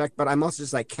Mountain effect, but I'm also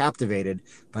just like captivated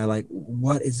by like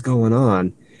what is going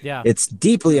on. Yeah, it's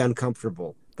deeply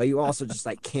uncomfortable, but you also just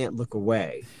like can't look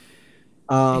away.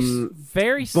 It's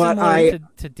very similar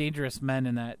to Dangerous Men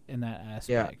in that aspect.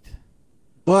 Yeah.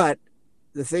 But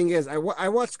the thing is, I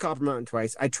watched Copper Mountain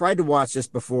twice. I tried to watch this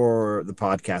before the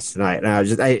podcast tonight, and I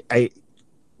was just I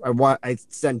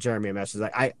sent Jeremy a message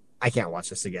like I can't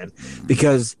watch this again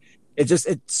because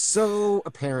it's so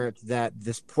apparent that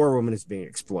this poor woman is being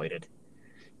exploited.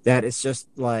 That it's just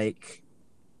like,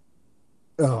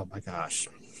 oh my gosh.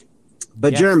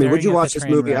 But Jeremy, would you watch this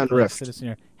movie on Rift?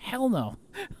 Hell no.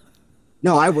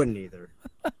 No, I wouldn't either.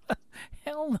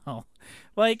 Hell no.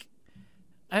 Like,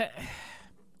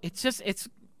 it's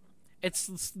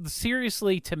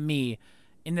seriously to me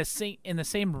in the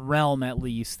same realm at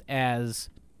least as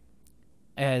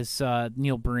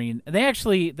Neil Breen. They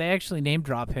actually name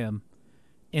drop him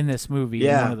in this movie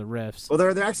in one of the riffs. Well,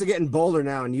 they're actually getting bolder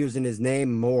now and using his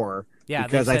name more. Yeah,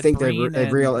 because I think they're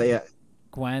really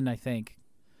Gwen. I think.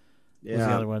 Yeah. Was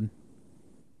the other one.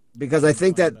 Because I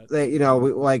think that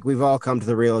we've all come to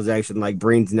the realization like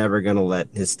Breen's never gonna let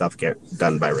his stuff get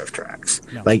done by riff tracks.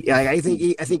 No. Like I think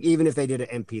even if they did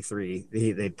an MP3,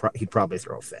 he'd probably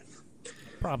throw a fit.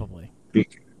 Probably.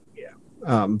 Yeah.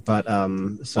 So.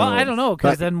 Well, I don't know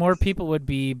because then more people would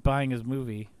be buying his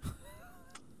movie.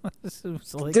 So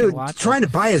dude, trying to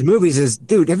buy his movies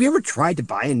have you ever tried to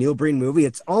buy a Neil Breen movie?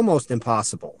 It's almost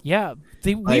impossible. Yeah.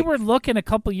 We were looking a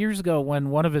couple years ago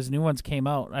when one of his new ones came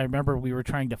out. I remember we were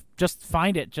trying to just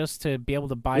find it just to be able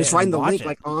to buy it. Just find the link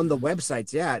like on the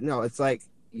websites. Yeah, no, it's like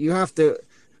you have to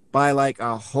buy like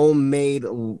a homemade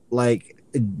like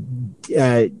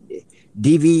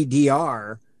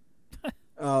DVD-R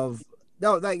of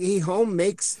he home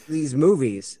makes these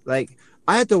movies. Like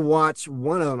I had to watch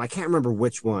one of them. I can't remember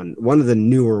which one. One of the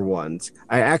newer ones.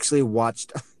 I actually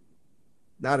watched.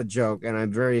 Not a joke, and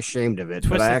I'm very ashamed of it.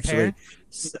 Twisted but I actually,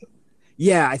 Pair?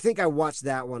 Yeah, I think I watched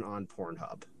that one on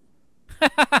Pornhub.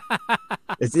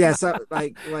 So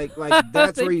like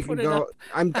that's where you can go.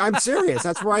 I'm serious.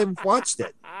 That's where I watched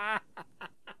it.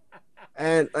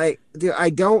 And like, dude,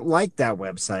 I don't like that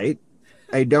website.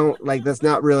 I don't like. That's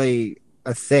not really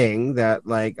a thing that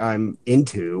like I'm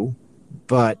into,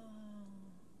 but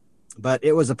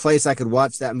it was a place I could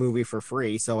watch that movie for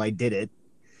free, so I did it.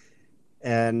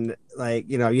 And like,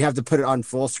 you have to put it on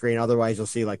full screen, otherwise you'll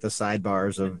see like the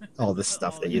sidebars of all this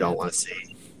stuff that you don't want to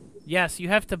see. Yes, you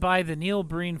have to buy the Neil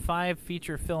Breen 5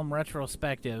 feature film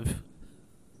retrospective.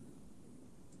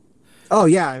 Oh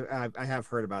yeah, I have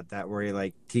heard about that where he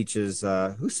like teaches.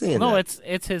 Who's saying that? No,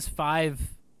 it's his 5.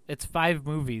 It's 5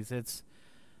 movies. It's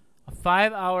A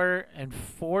 5-hour and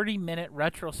 40-minute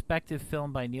retrospective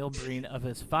film by Neil Breen of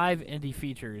his 5 indie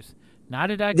features.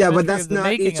 Not a documentary Yeah, but that's of the not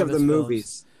making each of the his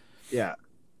movies. films. Yeah.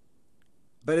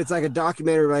 But it's like a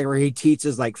documentary like where he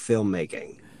teaches like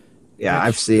filmmaking. Yeah, Which,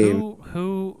 I've seen.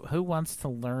 Who wants to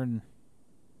learn?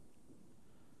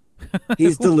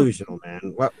 He's delusional,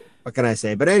 man. What can I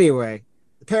say? But anyway,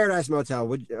 the Paradise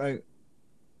Motel.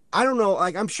 I don't know.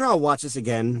 Like, I'm sure I'll watch this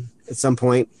again at some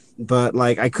point, but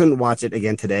like I couldn't watch it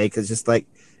again today because just like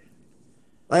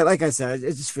I said,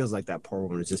 it just feels like that poor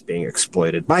woman is just being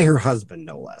exploited by her husband,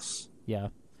 no less. Yeah.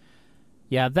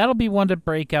 Yeah, that'll be one to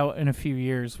break out in a few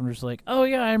years when we're just like, oh,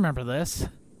 yeah, I remember this.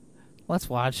 Let's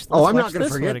watch. I'm not going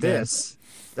to forget this.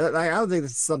 I don't think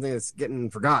this is something that's getting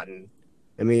forgotten.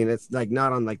 I mean, it's like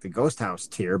not on like the Ghost House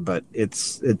tier, but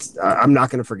it's. I'm not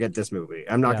going to forget this movie.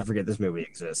 I'm not going to forget this movie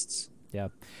exists. Yeah,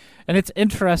 and it's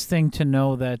interesting to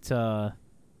know that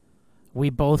we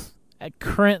both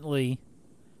currently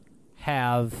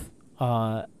have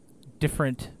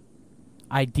different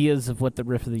ideas of what the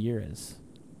riff of the year is.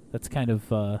 That's kind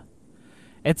of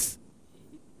it's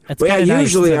well, yeah,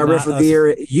 usually nice our riff of the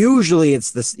year. Usually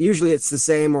it's the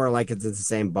same, or like it's the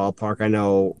same ballpark. I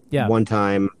know. One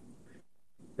time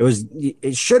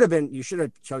it should have been, you should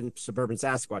have chosen Suburban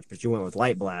Sasquatch, but you went with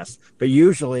Light Blast. But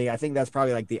usually, I think that's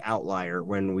probably like the outlier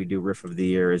when we do riff of the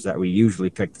year, is that we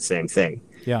usually pick the same thing.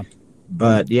 Yeah.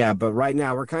 But right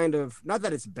now we're kind of, not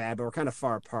that it's bad, but we're kind of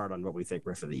far apart on what we think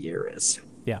riff of the year is.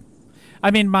 Yeah.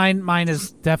 I mean, mine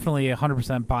is definitely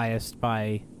 100% biased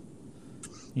by.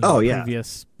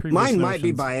 Previous mine notions. might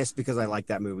be biased because I like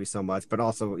that movie so much, but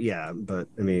also, but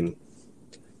I mean,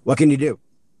 what can you do?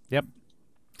 Yep.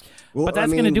 Well, but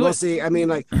that's going to do we'll it. See. I mean,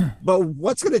 like, but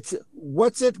what's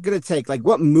it going to take? Like,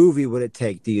 what movie would it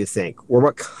take, do you think? Or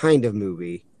what kind of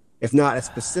movie? If not a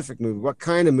specific movie, what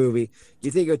kind of movie do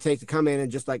you think it would take to come in and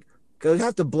just like, because you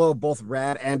have to blow both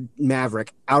Rad and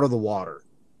Maverick out of the water?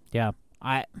 Yeah.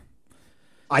 I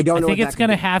don't know. I think it's going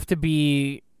to have to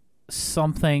be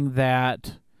something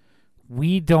that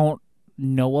we don't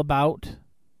know about.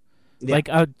 Yeah. Like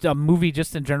a movie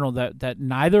just in general that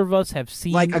neither of us have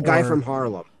seen. Like A Guy from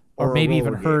Harlem. Or maybe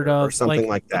even heard of. Or something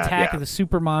like that. Attack of the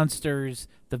Super Monsters,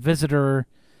 The Visitor.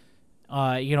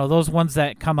 Those ones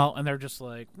that come out and they're just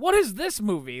like, what is this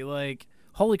movie? Like,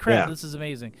 holy crap, this is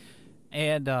amazing.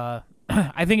 And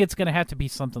I think it's going to have to be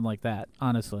something like that,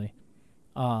 honestly.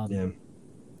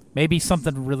 Maybe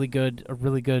something really good, a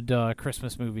really good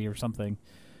Christmas movie or something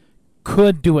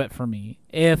could do it for me.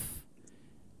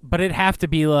 But it'd have to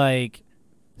be like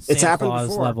Santa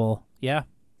Claus level. Yeah,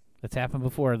 it's happened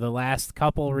before. The last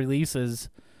couple releases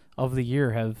of the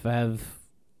year have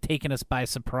taken us by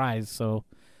surprise. So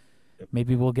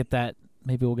maybe we'll get that.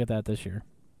 Maybe we'll get that this year.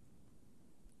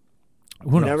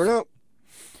 Who knows? Never know.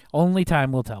 Only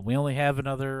time will tell. We only have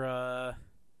another.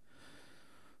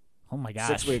 Oh my gosh!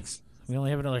 6 weeks. We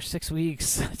only have another 6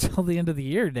 weeks until the end of the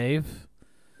year, Dave.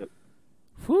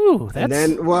 Whew, that's... And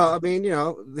then, well, I mean,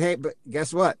 hey, but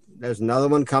guess what? There's another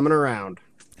one coming around.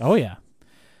 Oh, yeah.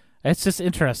 It's just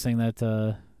interesting that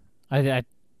I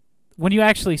when you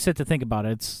actually sit to think about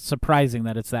it, it's surprising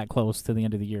that it's that close to the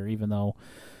end of the year, even though,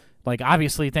 like,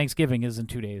 obviously Thanksgiving is in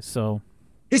 2 days, so...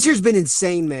 This year's been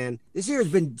insane, man. This year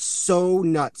has been so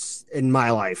nuts in my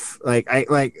life. I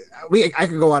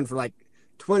could go on for,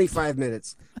 25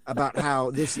 minutes about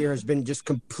how this year has been just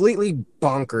completely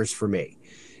bonkers for me,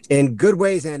 in good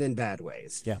ways and in bad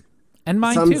ways. Yeah, and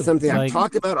mine too. Something I've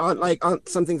talked about on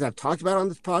some things I've talked about on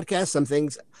this podcast. Some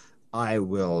things I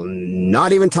will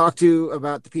not even talk to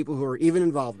about the people who are even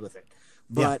involved with it.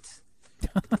 But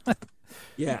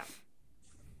yeah.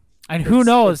 And who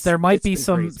knows? There might be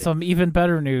some even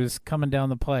better news coming down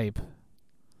the pipe.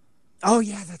 Oh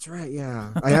yeah, that's right.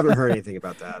 Yeah, I haven't heard anything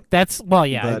about that.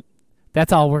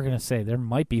 That's all we're gonna say. There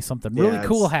might be something really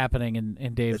cool happening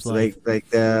in Dave's life, like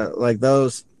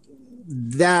those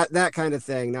that kind of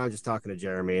thing. Now I'm just talking to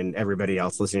Jeremy, and everybody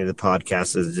else listening to the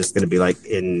podcast is just going to be like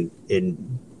in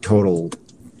total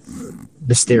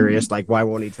mysterious. Like, why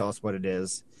won't he tell us what it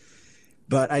is?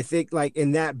 But I think like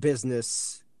in that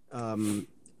business,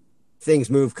 things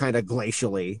move kind of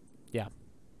glacially. Yeah,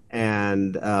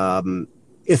 and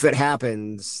if it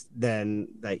happens, then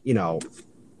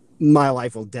my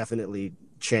life will definitely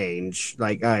change.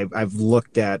 Like I've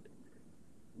looked at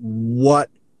what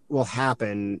will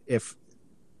happen if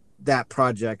that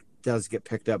project does get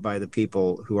picked up by the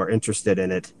people who are interested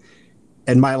in it,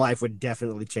 and my life would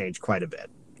definitely change quite a bit.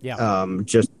 Yeah.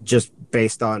 Just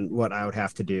based on what I would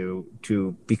have to do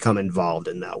to become involved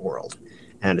in that world.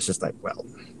 And it's just like, well,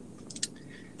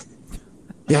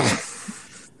 yeah.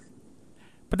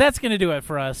 But that's going to do it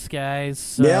for us,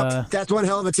 guys. Yep, that's one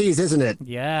hell of a tease, isn't it?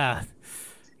 Yeah.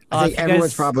 I think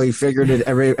everyone's probably figured it.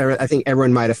 I think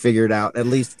everyone might have figured out, at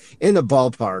least in the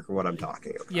ballpark, what I'm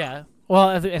talking about. Yeah.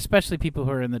 Well, especially people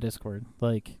who are in the Discord.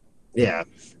 Yeah.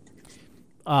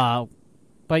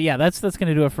 But yeah, that's going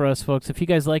to do it for us, folks. If you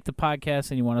guys like the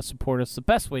podcast and you want to support us, the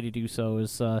best way to do so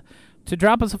is to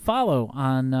drop us a follow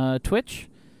on Twitch.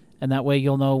 And that way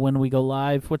you'll know when we go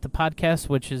live with the podcast,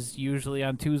 which is usually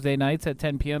on Tuesday nights at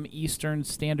 10 p.m. Eastern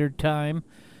Standard Time.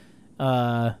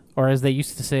 Or as they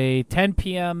used to say, 10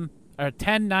 p.m. or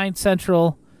 10/9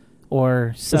 Central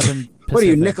or 7 Pacific. What are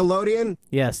you, Nickelodeon?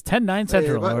 Yes, 10/9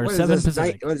 Central or 7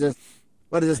 Pacific. What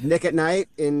is this, Nick at Night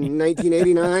in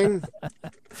 1989?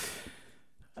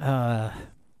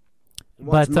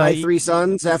 What's My Three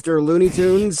Sons after Looney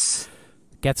Tunes?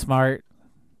 Get Smart.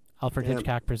 Alfred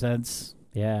Hitchcock Presents.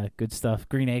 Yeah, good stuff.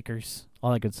 Green Acres.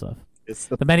 All that good stuff.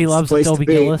 The Many Loves of Toby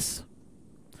Gillis.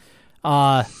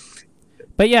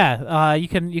 But yeah, you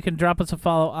can drop us a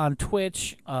follow on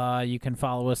Twitch. You can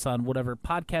follow us on whatever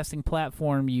podcasting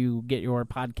platform you get your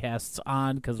podcasts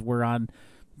on, because we're on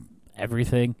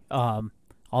everything.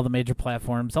 All the major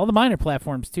platforms, all the minor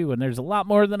platforms too, and there's a lot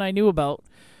more than I knew about.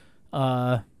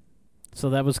 So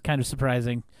that was kind of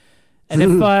surprising. And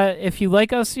if you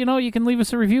like us, you can leave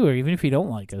us a review, or even if you don't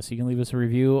like us, you can leave us a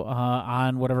review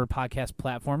on whatever podcast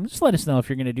platform. Just let us know if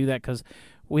you're going to do that, because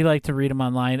we like to read them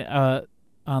online.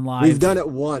 We've done it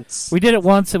once. We did it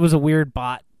once. It was a weird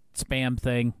bot spam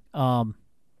thing. Yeah.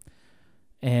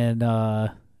 And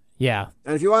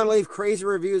if you want to leave crazy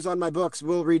reviews on my books,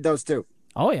 we'll read those too.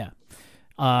 Oh yeah.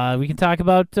 We can talk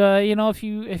about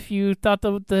if you thought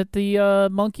that the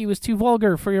monkey was too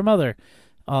vulgar for your mother.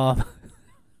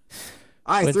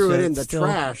 I threw it in the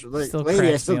trash.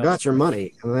 Lady, I still got your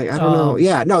money. I'm like, I don't know.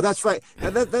 Yeah, no, that's right.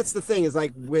 That's the thing is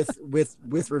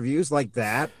with reviews like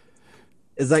that.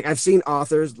 Is I've seen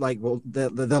authors they'll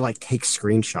take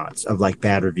screenshots of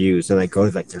bad reviews and go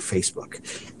to their Facebook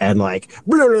and blah,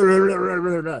 blah,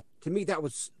 blah, blah. To me that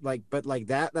was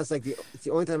that's it's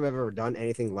the only time I've ever done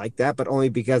anything like that, but only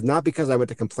not because I went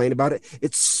to complain about it.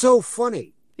 It's so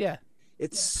funny. Yeah.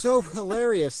 It's so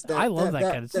hilarious that I love that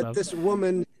kind of stuff. That this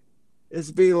woman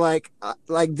is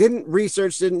didn't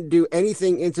research, didn't do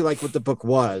anything into what the book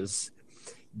was.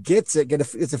 It's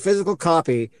a physical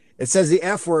copy. It says the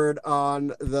F word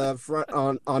on the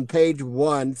front on page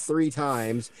 1 3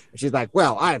 times. And she's like,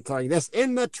 "Well, I am throwing this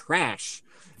in the trash."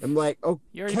 I'm like, "Okay,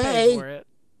 you already paid for it.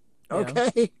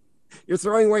 Okay, you're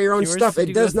throwing away your own stuff.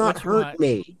 It does not hurt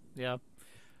me." Yeah.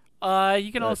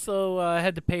 You can also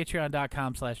head to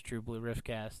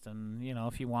patreon.com/TrueBlueRiffcast, and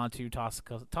if you want to toss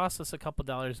us a couple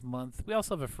dollars a month. We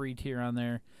also have a free tier on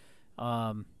there.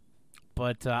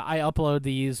 But I upload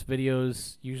these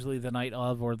videos usually the night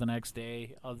of or the next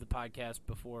day of the podcast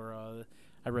before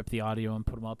I rip the audio and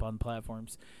put them up on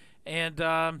platforms. And,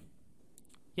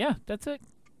 yeah, that's it.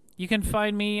 You can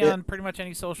find me on pretty much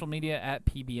any social media at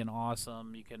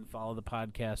PBandAwesome. You can follow the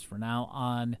podcast for now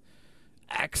on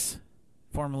X,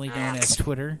 formerly known as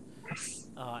Twitter.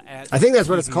 I think that's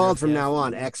what it's called from now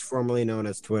on, X, formerly known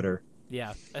as Twitter.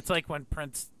 Yeah, it's like when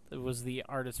Prince was the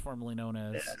artist formerly known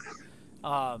as...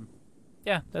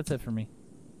 Yeah, that's it for me.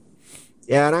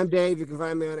 Yeah, and I'm Dave. You can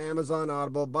find me on Amazon,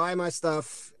 Audible. Buy my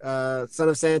stuff. Son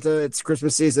of Santa. It's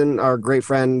Christmas season. Our great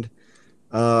friend,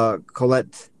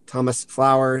 Colette Thomas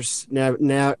Flowers,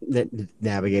 narrated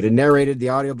the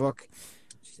audiobook.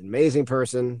 She's an amazing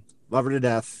person. Love her to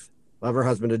death. Love her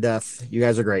husband to death. You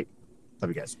guys are great. Love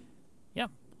you guys. Yeah.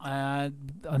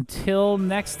 Until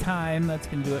next time, that's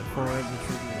going to do it for the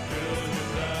True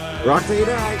Blue. Rock till you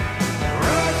die.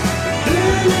 Rock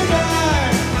till you die.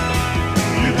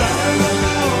 You die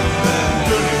alone.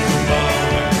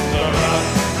 Rock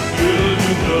till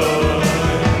you die.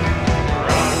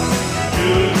 Rock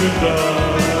till you die.